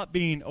 Not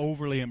being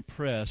overly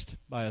impressed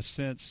by a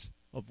sense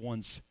of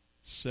one's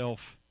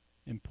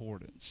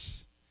self-importance.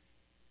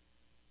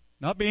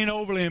 Not being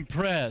overly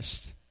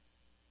impressed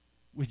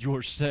with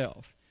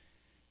yourself.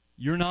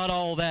 You're not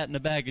all that in a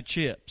bag of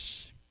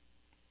chips,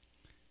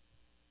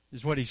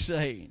 is what he's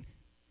saying.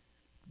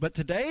 But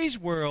today's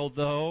world,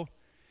 though,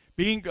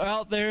 being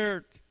out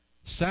there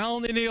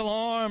sounding the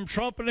alarm,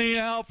 trumpeting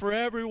out for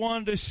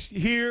everyone to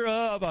hear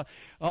of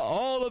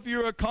all of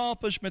your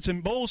accomplishments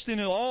and boasting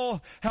of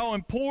all how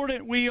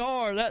important we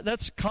are.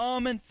 That's a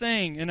common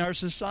thing in our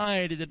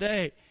society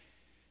today.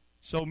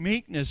 So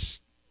meekness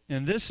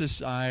in this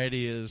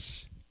society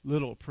is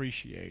little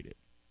appreciated.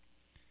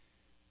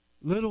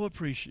 Little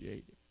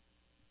appreciated.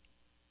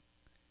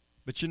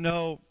 But you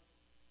know,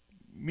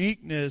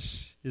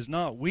 meekness is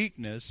not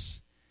weakness.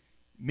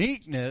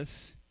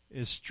 Meekness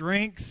is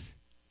strength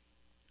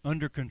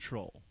under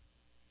control.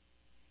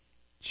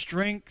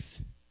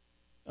 Strength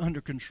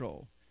under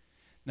control.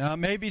 Now, it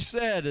may be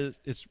said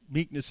it's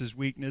meekness is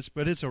weakness,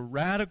 but it's a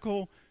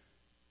radical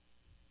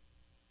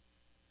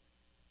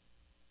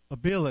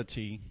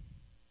ability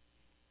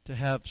to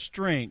have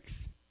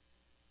strength,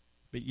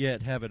 but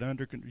yet have it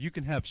under control. You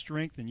can have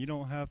strength and you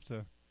don't have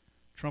to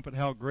trumpet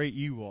how great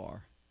you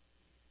are.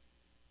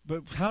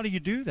 But how do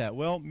you do that?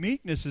 Well,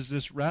 meekness is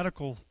this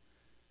radical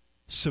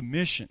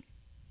submission.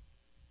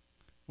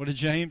 What did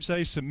James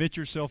say? Submit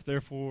yourself,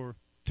 therefore,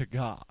 to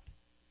God.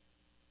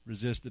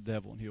 Resist the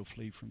devil, and he'll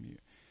flee from you.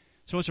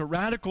 So it's a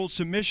radical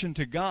submission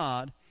to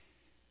God.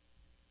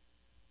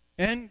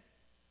 And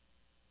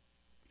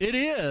it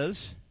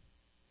is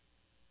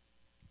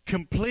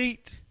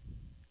complete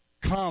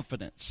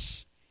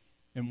confidence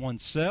in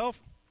oneself,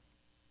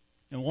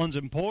 in one's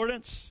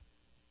importance,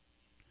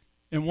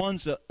 in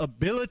one's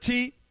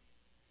ability.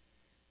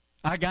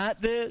 I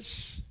got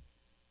this,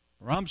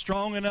 or I'm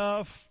strong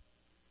enough,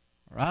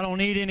 or I don't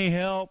need any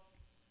help.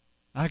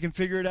 I can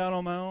figure it out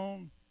on my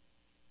own.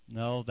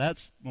 No,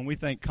 that's when we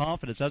think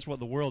confidence, that's what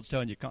the world's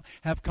telling you.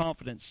 Have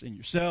confidence in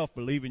yourself,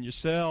 believe in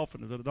yourself,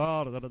 and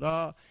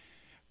da-da-da.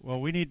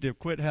 Well, we need to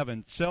quit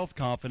having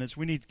self-confidence.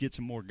 We need to get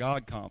some more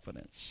God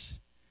confidence.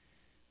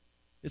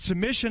 It's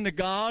submission to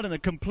God and a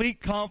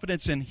complete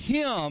confidence in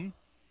Him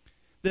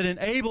that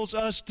enables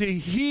us to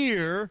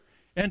hear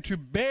and to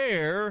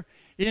bear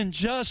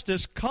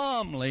injustice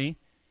calmly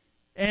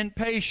and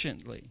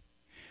patiently.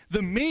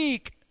 The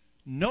meek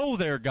know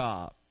their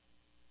God.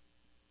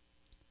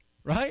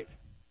 Right?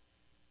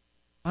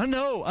 I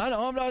know.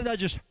 I'm not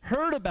just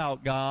heard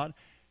about God.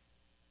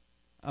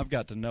 I've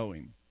got to know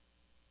Him.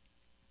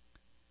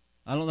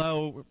 I don't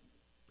know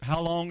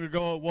how long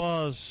ago it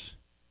was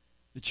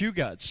that you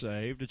got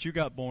saved, that you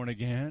got born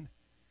again.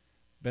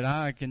 But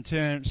I can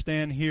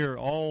stand here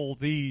all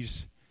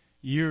these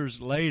years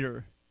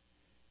later,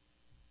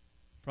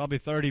 probably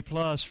 30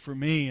 plus for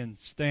me, and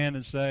stand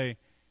and say,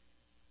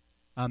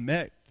 I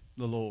met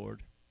the Lord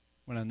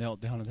when I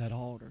knelt down at that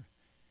altar.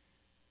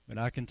 But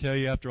I can tell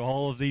you, after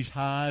all of these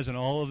highs and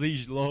all of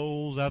these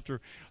lows, after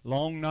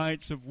long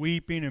nights of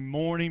weeping and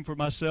mourning for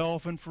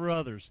myself and for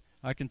others,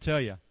 I can tell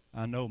you,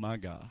 I know my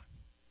God.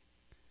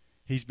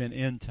 He's been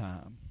in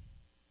time.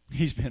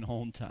 He's been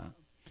on time.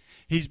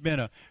 He's been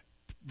a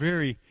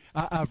very,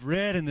 I've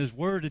read in His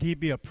Word that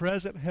He'd be a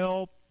present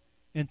help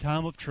in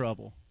time of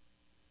trouble.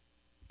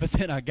 But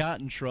then I got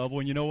in trouble,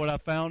 and you know what I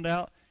found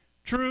out?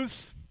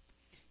 Truth.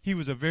 He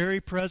was a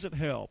very present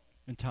help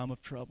in time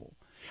of trouble.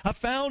 I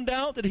found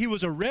out that He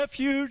was a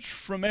refuge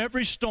from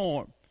every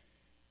storm.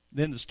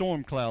 Then the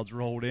storm clouds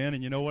rolled in,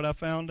 and you know what I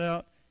found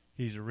out?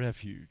 He's a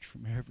refuge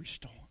from every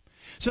storm.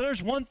 So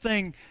there's one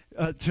thing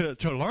to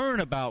learn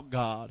about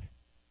God.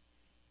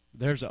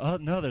 There's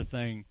another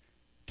thing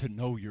to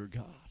know your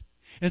God.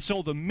 And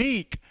so the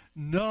meek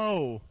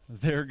know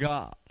their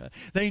God.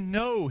 They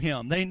know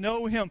Him. They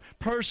know Him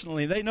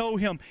personally. They know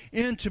Him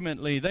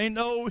intimately. They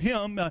know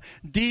Him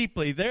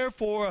deeply.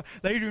 Therefore,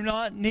 they do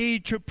not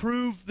need to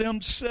prove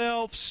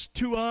themselves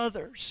to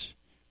others.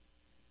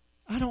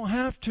 I don't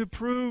have to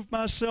prove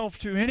myself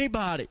to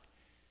anybody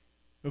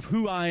of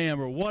who I am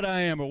or what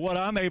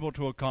I'm able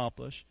to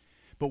accomplish.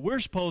 But we're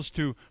supposed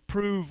to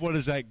prove what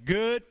is that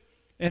good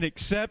and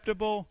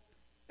acceptable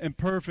and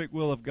perfect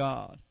will of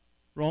God.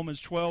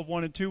 Romans 12,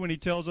 1 and 2, when he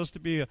tells us to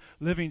be a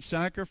living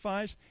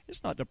sacrifice,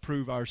 it's not to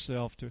prove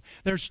ourselves to.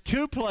 There's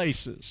two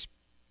places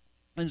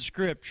in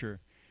Scripture,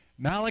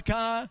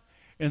 Malachi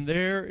and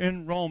there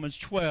in Romans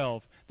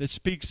 12 that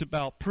speaks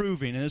about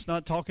proving. And it's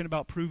not talking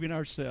about proving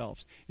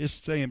ourselves. It's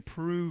saying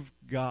prove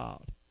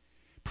God.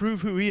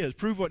 Prove who He is.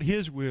 Prove what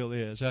His will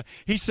is.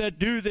 He said,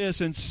 do this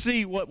and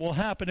see what will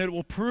happen. It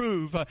will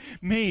prove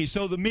me.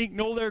 So the meek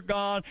know their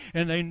God,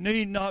 and they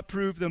need not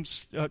prove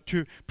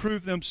to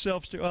prove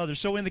themselves to others.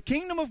 So in the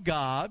kingdom of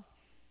God,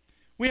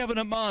 we have an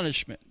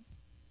admonishment.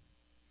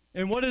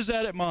 And what is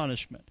that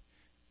admonishment?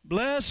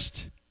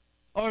 Blessed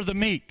are the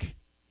meek.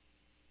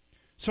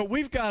 So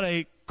we've got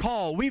a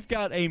call. We've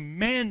got a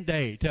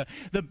mandate.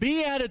 The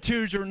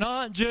Beatitudes are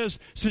not just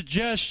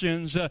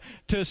suggestions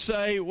to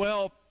say,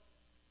 well,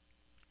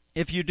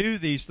 if you do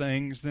these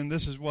things, then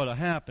this is what will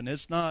happen.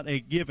 It's not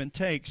a give and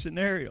take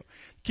scenario.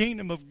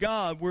 Kingdom of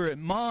God, we're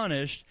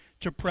admonished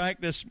to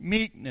practice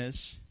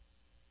meekness,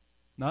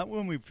 not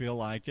when we feel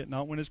like it,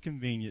 not when it's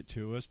convenient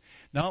to us,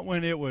 not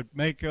when it would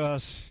make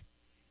us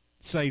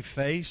save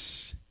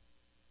face.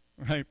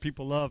 Right?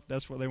 People love,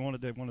 that's what they want to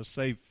do. They want to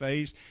save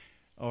face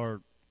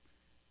or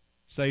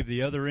save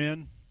the other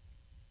end,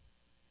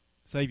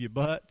 save your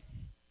butt.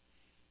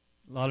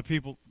 A lot of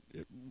people,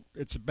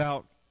 it's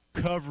about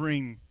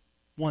covering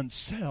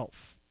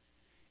oneself.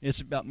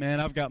 It's about, man,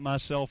 I've got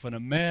myself in a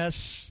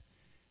mess.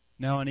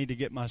 Now I need to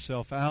get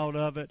myself out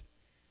of it.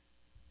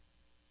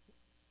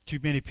 Too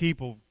many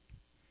people,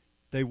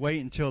 they wait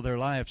until their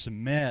life's a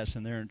mess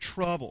and they're in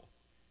trouble.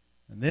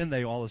 And then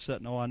they all of a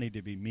sudden, oh, I need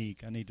to be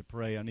meek. I need to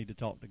pray. I need to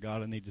talk to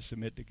God. I need to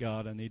submit to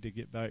God. I need to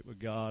get back with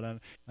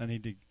God. I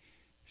need to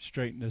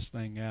straighten this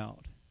thing out.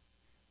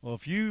 Well,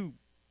 if you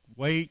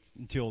wait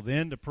until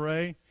then to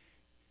pray,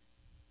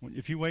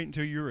 if you wait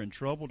until you're in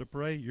trouble to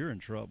pray, you're in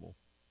trouble.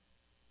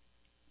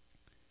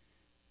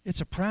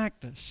 It's a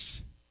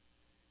practice.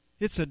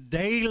 It's a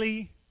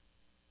daily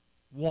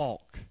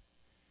walk.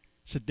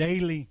 It's a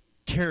daily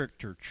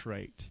character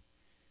trait.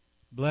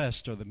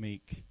 Blessed are the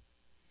meek.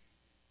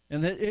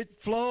 And that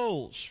it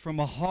flows from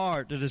a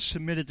heart that is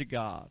submitted to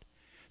God.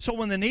 So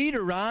when the need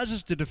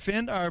arises to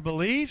defend our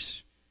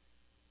beliefs,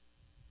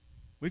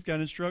 we've got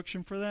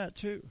instruction for that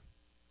too.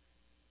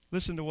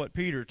 Listen to what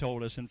Peter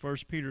told us in 1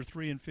 Peter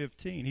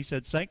 3:15. He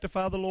said,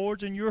 sanctify the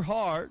Lord in your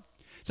heart.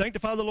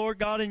 Sanctify the Lord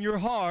God in your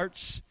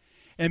hearts,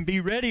 and be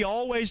ready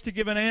always to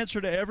give an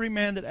answer to every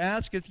man that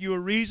asketh you a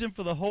reason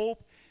for the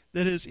hope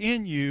that is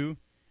in you,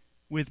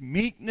 with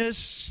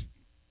meekness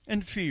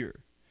and fear.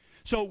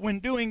 So when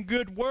doing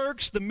good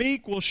works, the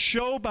meek will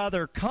show by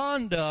their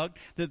conduct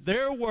that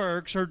their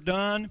works are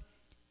done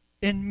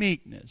in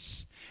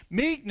meekness.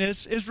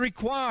 Meekness is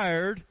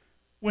required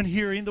when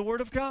hearing the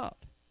Word of God.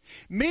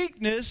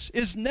 Meekness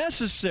is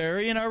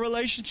necessary in our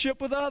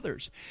relationship with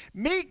others.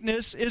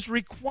 Meekness is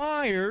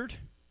required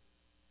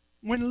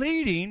when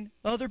leading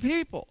other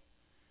people.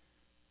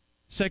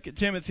 2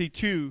 Timothy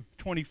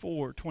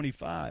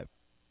 2:24-25.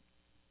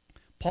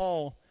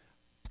 Paul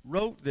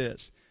wrote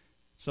this.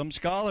 Some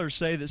scholars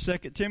say that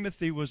 2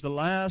 Timothy was the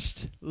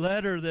last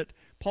letter that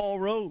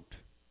Paul wrote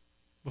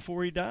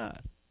before he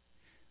died.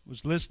 I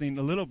was listening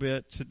a little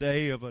bit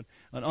today of an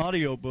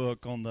audio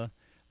book on the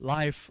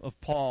life of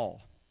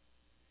Paul.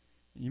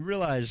 And you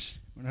realize,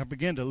 when I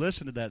began to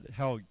listen to that,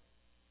 how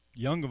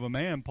young of a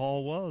man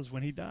Paul was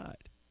when he died.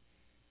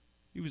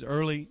 He was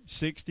early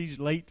 60s,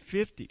 late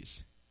 50s,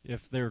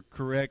 if they're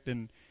correct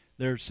in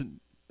their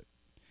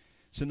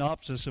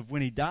synopsis of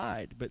when he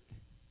died. But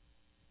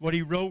what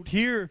he wrote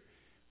here,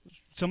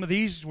 some of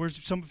these were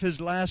some of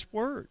his last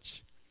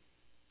words.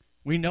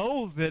 We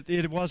know that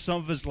it was some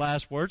of his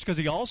last words because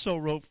he also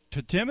wrote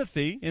to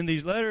Timothy in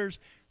these letters,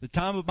 the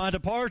time of my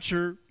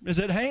departure is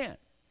at hand.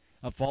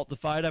 I've fought the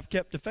fight, I've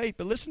kept the faith.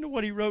 But listen to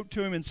what he wrote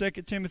to him in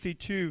 2 Timothy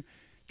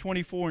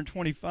 2:24 and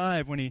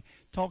 25 when he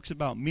talks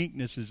about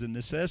meekness as a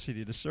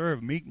necessity to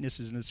serve. Meekness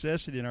is a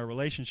necessity in our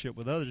relationship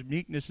with others.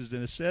 Meekness is a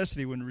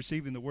necessity when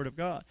receiving the Word of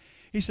God.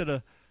 He said,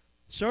 a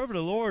servant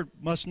of the Lord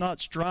must not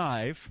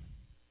strive,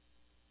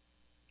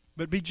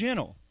 but be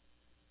gentle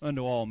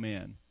unto all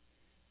men,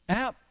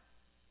 apt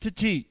to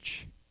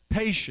teach,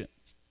 patient.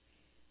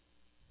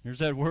 Here's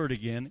that word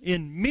again.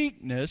 In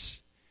meekness,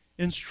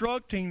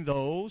 instructing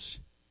those,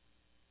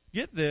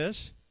 get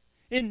this,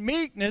 in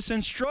meekness,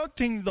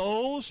 instructing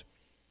those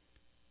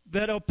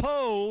that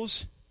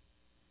oppose,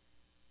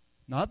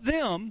 not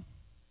them,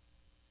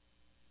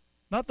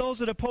 not those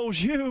that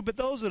oppose you, but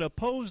those that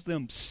oppose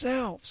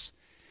themselves.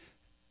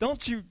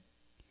 Don't you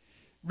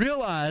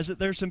realize that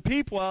there's some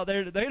people out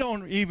there that they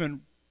don't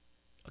even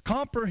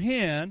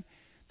comprehend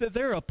that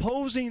they're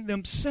opposing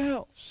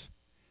themselves.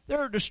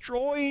 They're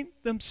destroying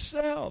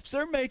themselves.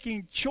 They're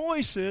making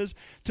choices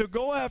to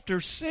go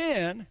after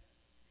sin.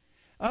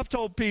 I've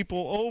told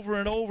people over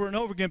and over and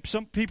over again,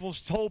 some people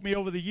have told me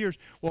over the years,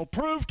 well,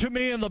 prove to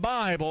me in the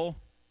Bible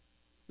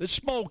that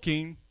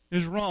smoking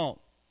is wrong.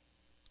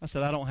 I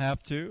said, I don't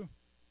have to.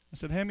 I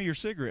said, hand me your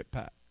cigarette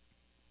pack.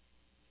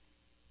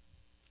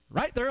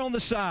 Right there on the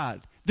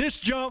side. This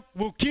junk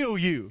will kill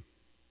you,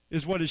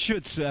 is what it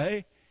should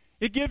say.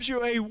 It gives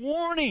you a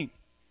warning.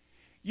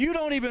 you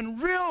don't even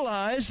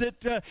realize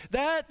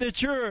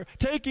that you're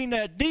taking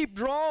that deep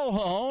draw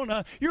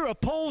on, you're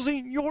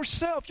opposing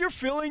yourself. You're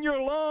filling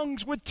your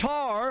lungs with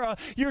tar.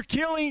 You're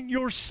killing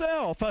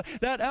yourself.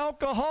 That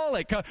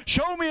alcoholic,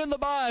 show me in the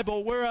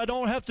Bible where I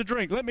don't have to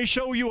drink. Let me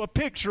show you a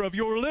picture of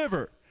your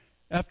liver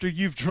after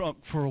you've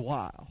drunk for a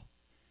while.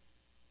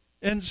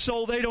 And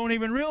so they don't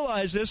even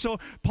realize this. So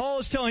Paul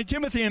is telling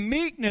Timothy in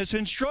meekness,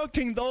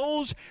 instructing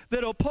those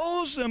that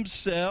oppose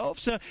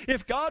themselves,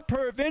 if God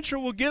peradventure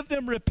will give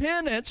them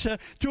repentance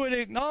to an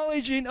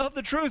acknowledging of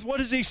the truth.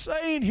 What is he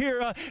saying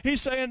here?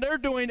 He's saying they're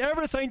doing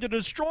everything to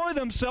destroy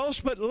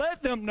themselves, but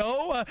let them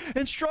know,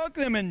 instruct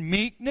them in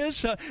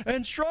meekness,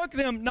 instruct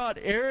them not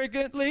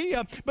arrogantly,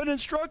 but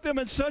instruct them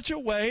in such a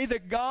way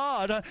that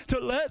God, to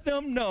let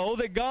them know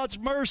that God's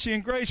mercy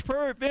and grace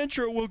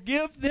peradventure will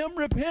give them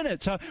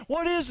repentance.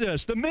 What is this?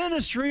 The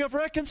ministry of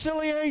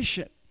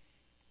reconciliation.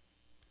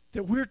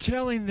 That we're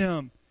telling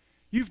them,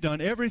 you've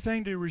done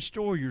everything to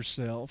restore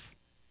yourself,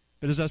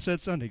 but as I said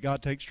Sunday,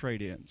 God takes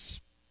trade-ins.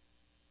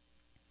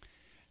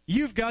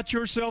 You've got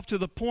yourself to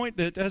the point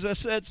that, as I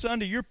said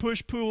Sunday, you're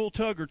push, pull,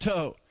 tug, or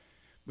tow.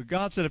 But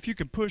God said, if you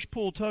can push,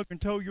 pull, tug, and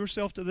tow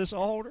yourself to this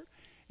altar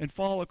and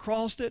fall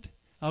across it,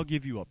 I'll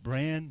give you a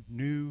brand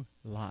new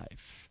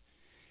life.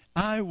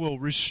 I will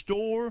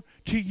restore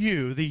to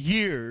you the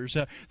years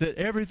that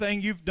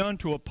everything you've done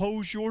to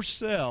oppose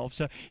yourselves.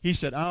 He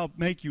said, I'll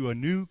make you a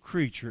new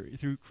creature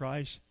through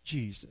Christ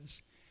Jesus.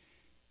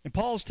 And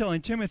Paul's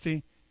telling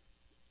Timothy,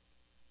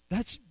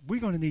 we're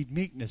going to need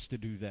meekness to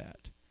do that.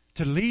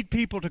 To lead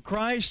people to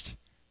Christ,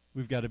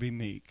 we've got to be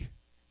meek.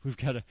 We've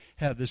got to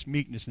have this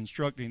meekness,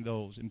 instructing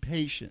those in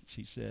patience,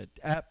 he said,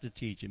 apt to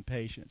teach in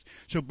patience.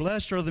 So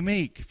blessed are the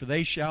meek, for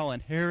they shall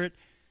inherit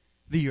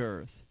the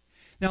earth.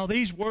 Now,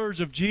 these words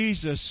of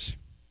Jesus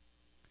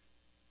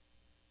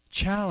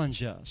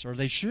challenge us, or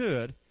they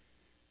should,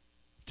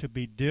 to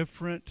be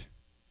different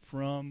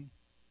from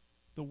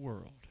the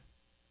world.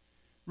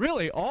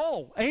 Really,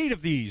 all 8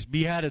 of these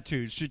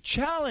Beatitudes should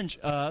challenge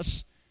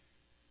us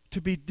to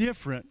be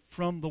different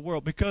from the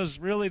world, because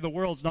really the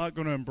world's not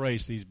going to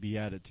embrace these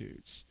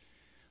Beatitudes.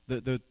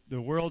 The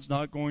world's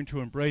not going to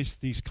embrace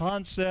these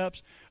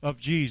concepts of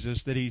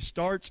Jesus that he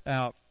starts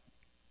out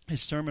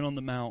his Sermon on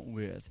the Mount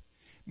with.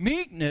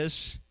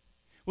 Meekness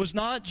was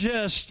not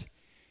just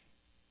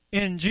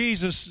in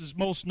Jesus'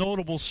 most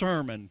notable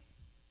sermon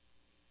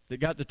that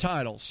got the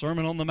title,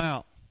 Sermon on the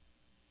Mount,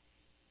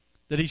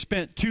 that he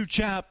spent 2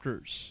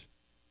 chapters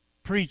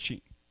preaching.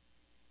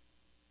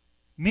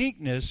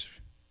 Meekness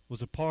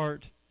was a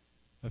part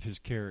of his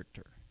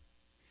character.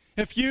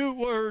 If you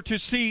were to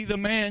see the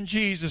man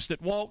Jesus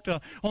that walked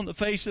on the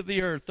face of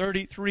the earth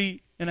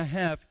 33 and a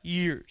half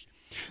years,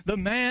 the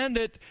man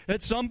that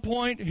at some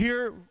point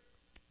here,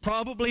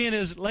 probably in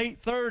his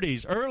late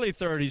 30s, early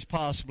 30s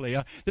possibly.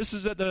 This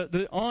is at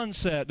the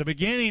onset, the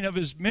beginning of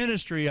his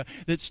ministry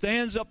that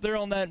stands up there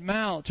on that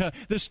mount.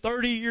 This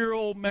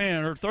 30-year-old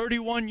man or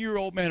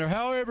 31-year-old man or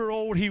however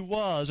old he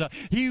was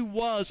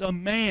a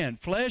man,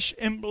 flesh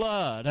and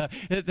blood.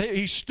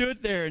 He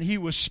stood there and he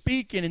was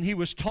speaking and he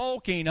was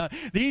talking.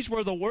 These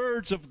were the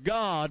words of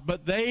God,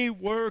 but they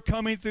were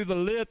coming through the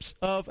lips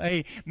of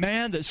a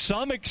man that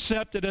some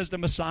accepted as the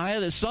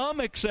Messiah, that some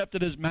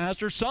accepted as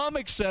master, some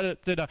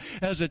accepted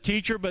as a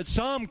teacher, but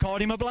some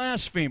called him a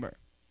blasphemer.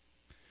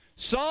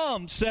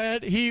 Some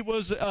said he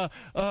was a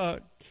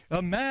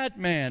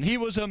madman. He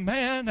was a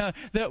man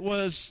that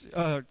was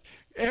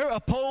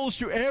opposed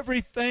to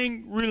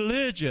everything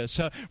religious,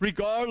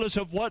 regardless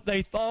of what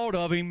they thought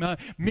of him.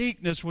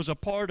 Meekness was a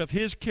part of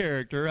his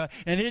character,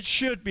 and it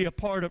should be a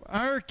part of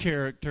our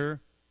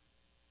character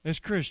as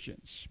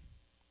Christians.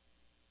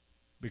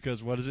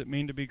 Because what does it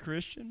mean to be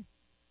Christian?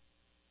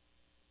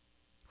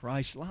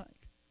 Christ-like.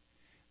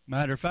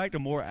 Matter of fact, a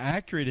more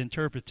accurate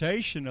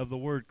interpretation of the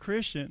word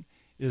Christian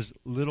is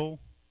little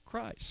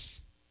Christ.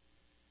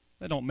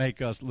 That don't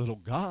make us little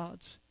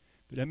gods,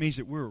 but that means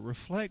that we're a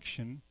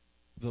reflection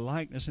of the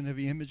likeness and of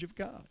the image of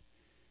God.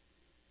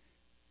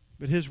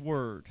 But his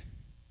word,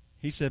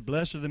 he said,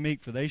 blessed are the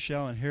meek, for they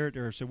shall inherit the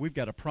earth. So we've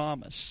got a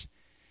promise.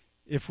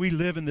 If we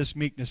live in this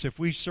meekness, if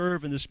we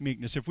serve in this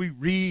meekness, if we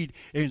read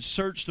and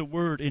search the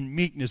Word in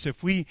meekness,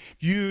 if we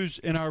use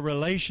in our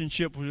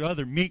relationship with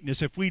other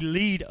meekness, if we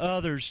lead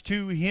others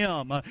to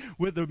Him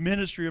with the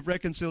ministry of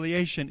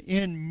reconciliation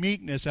in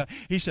meekness,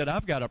 He said,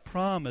 I've got a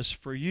promise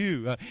for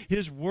you.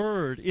 His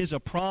Word is a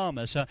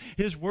promise.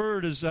 His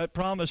Word is a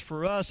promise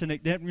for us, and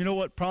you know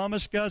what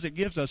promise does? It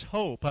gives us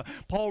hope.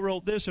 Paul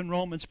wrote this in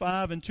Romans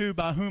 5:2,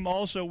 by whom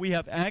also we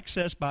have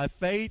access by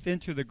faith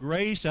into the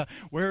grace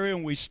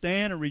wherein we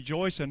stand and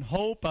rejoice in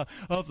hope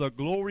of the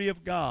glory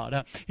of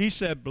God. He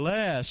said,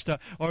 blessed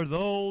are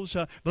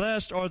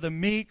the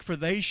meek, for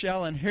they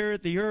shall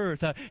inherit the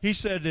earth. He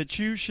said that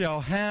you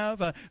shall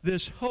have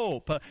this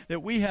hope,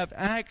 that we have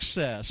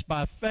access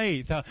by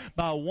faith,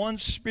 by one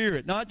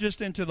Spirit, not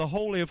just into the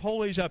Holy of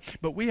Holies,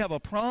 but we have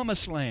a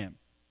promised land.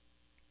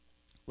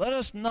 Let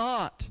us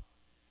not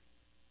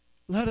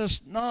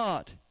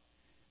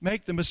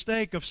make the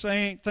mistake of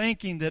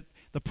thinking that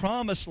the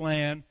promised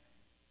land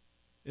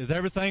is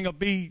everything will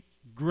be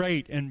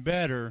great and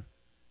better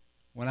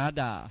when I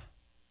die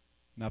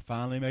and I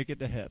finally make it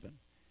to heaven.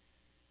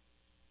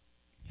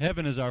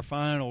 Heaven is our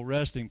final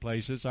resting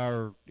place. It's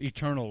our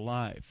eternal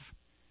life.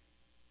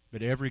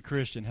 But every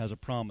Christian has a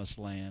promised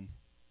land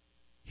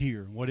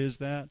here. What is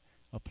that?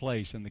 A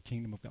place in the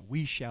kingdom of God.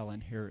 We shall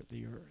inherit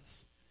the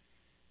earth.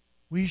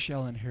 We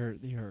shall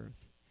inherit the earth.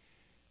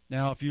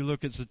 Now, if you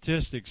look at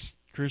statistics,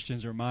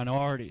 Christians are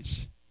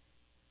minorities.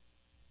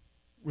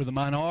 We're the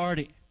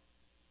minority.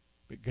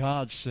 But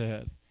God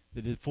said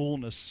that the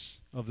fullness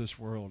of this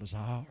world is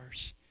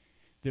ours.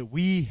 That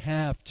we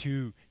have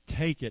to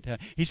take it.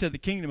 He said the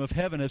kingdom of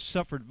heaven has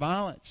suffered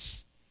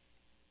violence.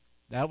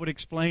 That would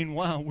explain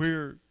why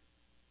we're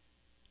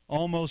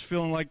almost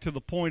feeling like to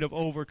the point of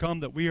overcome,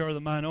 that we are the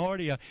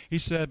minority. He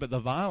said, but the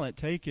violent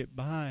take it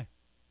by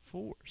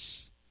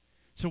force.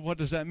 So what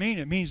does that mean?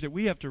 It means that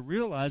we have to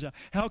realize,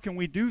 how can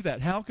we do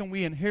that? How can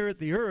we inherit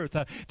the earth?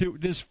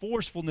 This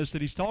forcefulness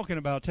that he's talking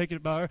about, take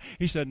it by earth.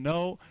 He said,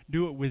 no,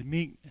 do it with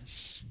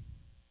meekness.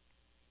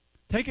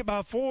 Take it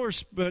by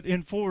force, but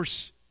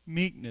enforce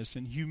meekness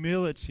and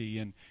humility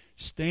and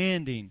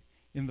standing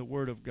in the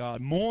Word of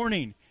God,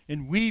 mourning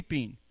and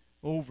weeping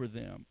over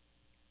them.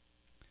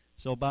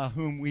 So by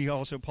whom we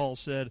also, Paul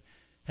said,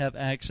 have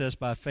access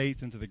by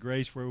faith into the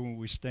grace wherein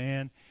we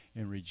stand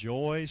and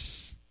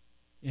rejoice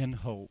in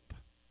hope.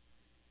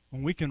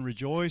 When we can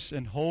rejoice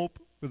in hope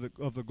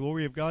of the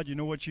glory of God, you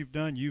know what you've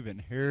done? You've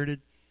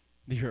inherited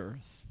the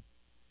earth.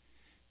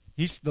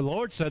 The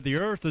Lord said, the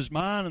earth is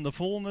mine and the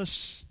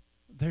fullness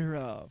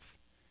thereof.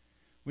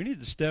 We need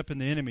to step in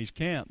the enemy's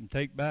camp and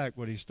take back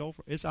what he stole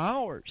from us. It's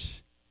ours.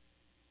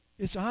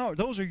 It's ours.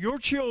 Those are your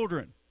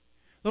children.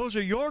 Those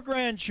are your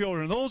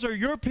grandchildren. Those are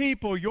your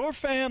people, your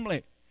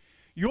family,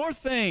 your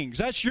things.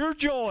 That's your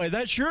joy.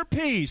 That's your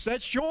peace.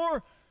 That's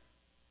your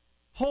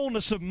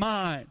wholeness of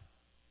mind.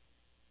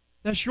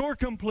 That's your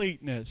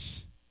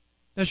completeness.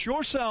 That's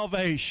your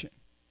salvation.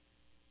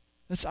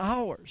 That's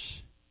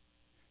ours.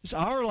 It's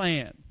our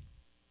land.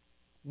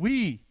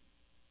 We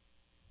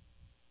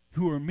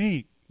who are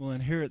meek will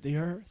inherit the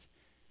earth.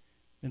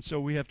 And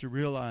so we have to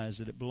realize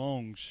that it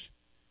belongs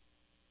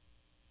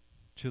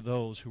to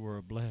those who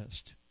are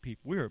blessed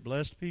people. We are a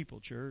blessed people,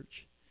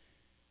 church.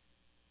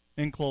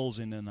 In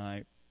closing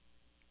tonight,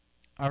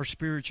 our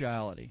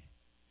spirituality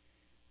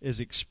is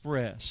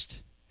expressed.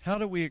 How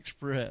do we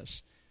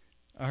express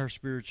our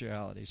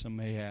spirituality? Some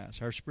may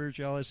ask. Our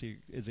spirituality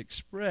is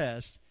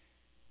expressed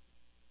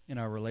in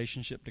our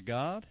relationship to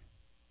God.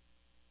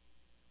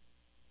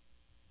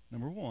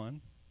 Number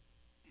one.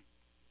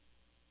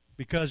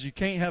 Because you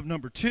can't have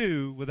number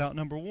two without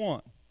number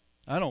one.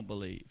 I don't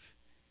believe.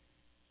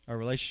 Our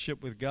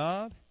relationship with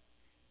God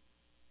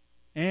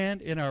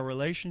and in our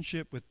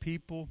relationship with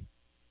people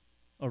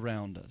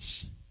around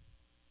us.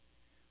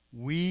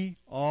 We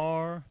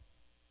are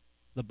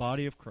the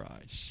body of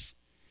Christ.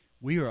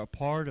 We are a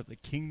part of the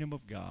kingdom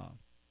of God.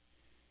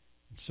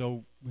 And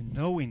so,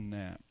 knowing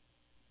that,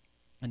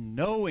 and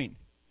knowing,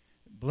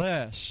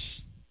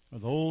 blessed are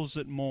those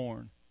that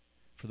mourn,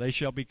 for they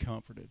shall be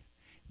comforted.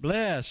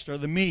 Blessed are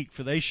the meek,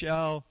 for they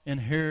shall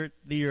inherit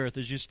the earth.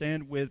 As you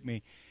stand with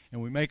me,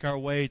 and we make our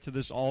way to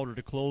this altar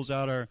to close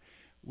out our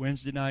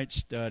Wednesday night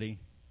study,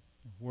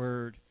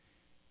 word,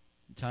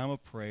 time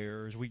of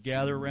prayer, as we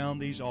gather around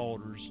these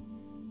altars,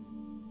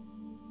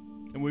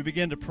 and we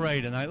begin to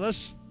pray tonight,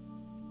 let's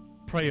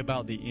pray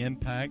about the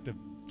impact of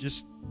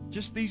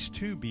just these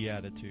two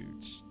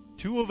Beatitudes.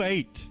 2 of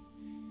 8.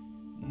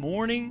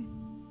 Mourning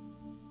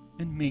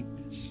and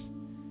meekness.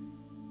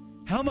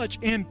 How much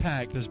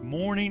impact has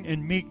mourning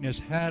and meekness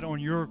had on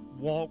your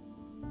walk,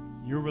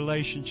 your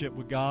relationship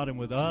with God and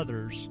with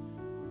others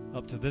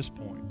up to this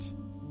point?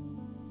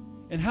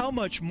 And how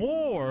much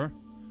more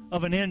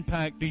of an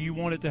impact do you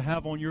want it to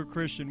have on your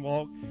Christian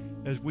walk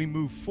as we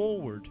move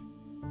forward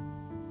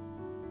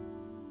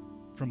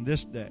from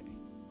this day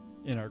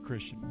in our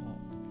Christian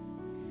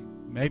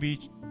walk?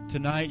 Maybe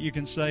tonight you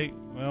can say,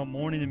 well,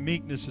 mourning and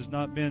meekness has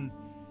not been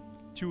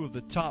two of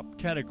the top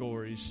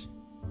categories.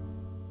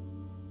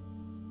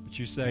 But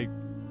you say,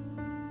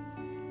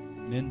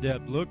 an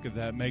in-depth look at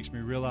that makes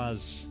me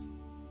realize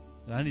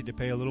that I need to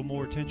pay a little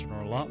more attention,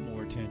 or a lot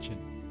more attention,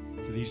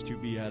 to these two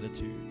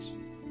Beatitudes.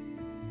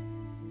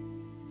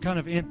 What kind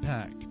of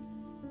impact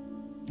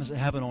is it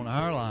having on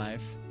our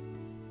life?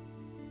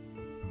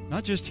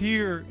 Not just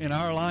here in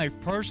our life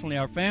personally,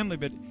 our family,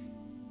 but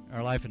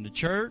our life in the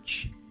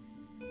church,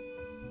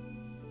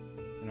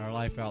 and our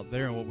life out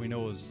there in what we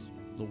know as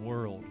the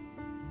world,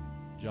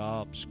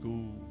 job,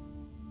 school,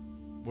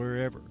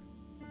 wherever.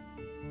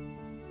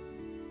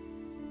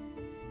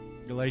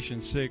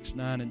 Galatians 6,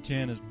 9, and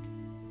 10, as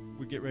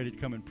we get ready to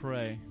come and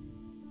pray,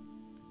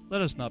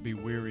 let us not be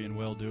weary in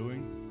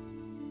well-doing.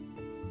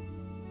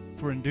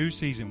 For in due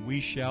season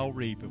we shall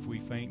reap if we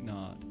faint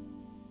not.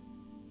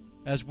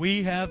 As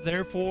we have,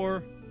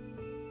 therefore,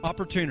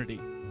 opportunity,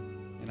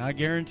 and I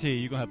guarantee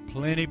you're going to have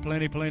plenty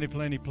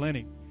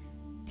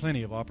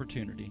of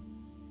opportunity.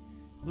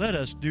 Let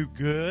us do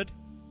good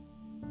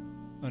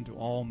unto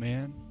all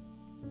men.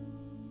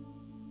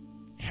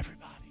 Everybody.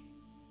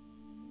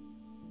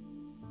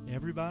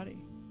 Everybody?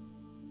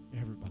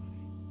 Everybody.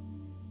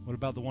 What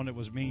about the one that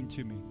was mean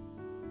to me?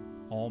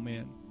 All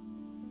men.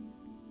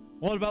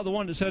 What about the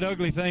one that said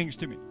ugly things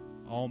to me?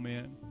 All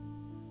men.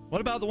 What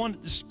about the one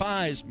that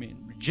despised me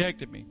and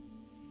rejected me?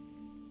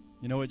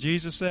 You know what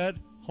Jesus said?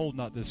 Hold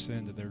not this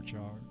sin to their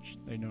charge.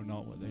 They know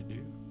not what they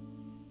do.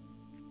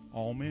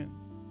 All men.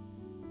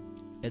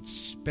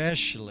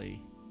 Especially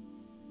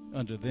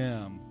unto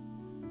them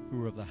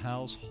who are of the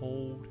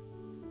household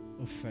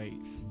of faith.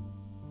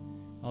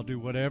 I'll do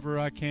whatever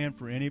I can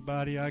for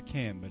anybody I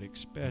can, but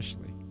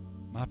especially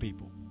my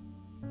people.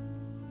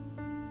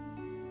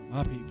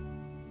 My people.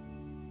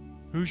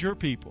 Who's your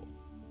people?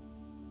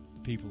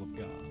 The people of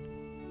God.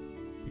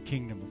 The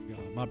kingdom of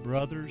God. My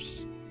brothers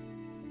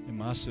and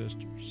my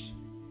sisters.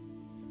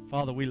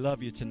 Father, we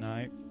love you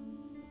tonight.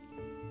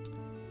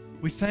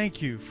 We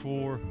thank you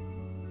for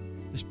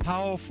this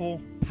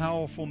powerful,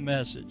 powerful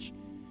message.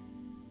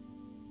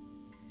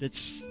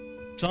 That's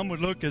some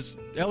would look as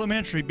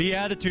elementary,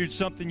 beatitudes,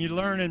 something you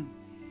learn in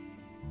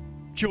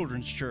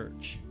children's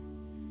church.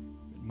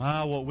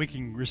 My, what we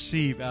can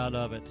receive out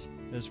of it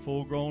as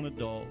full-grown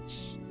adults,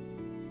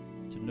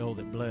 to know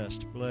that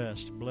blessed,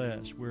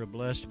 we're a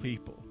blessed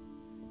people.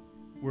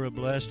 We're a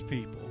blessed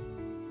people.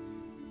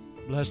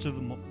 Blessed are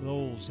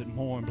those that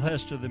mourn.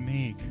 Blessed are the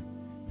meek.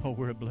 Oh,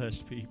 we're a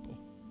blessed people.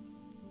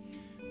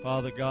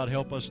 Father God,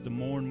 help us to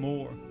mourn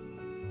more.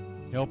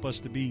 Help us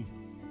to be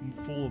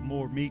full of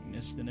more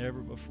meekness than ever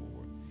before.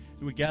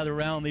 As we gather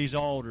around these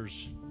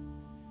altars,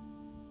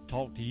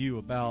 talk to you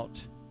about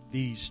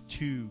these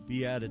two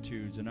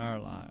beatitudes in our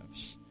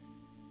lives.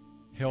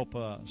 Help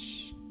us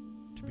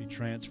to be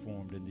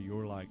transformed into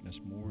your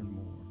likeness more and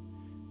more.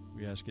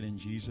 We ask it in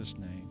Jesus'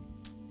 name.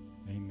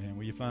 Amen.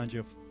 Will you find you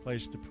a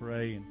place to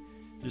pray and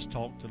just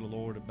talk to the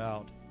Lord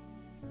about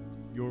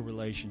your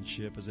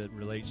relationship as it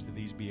relates to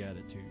these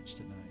beatitudes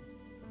tonight?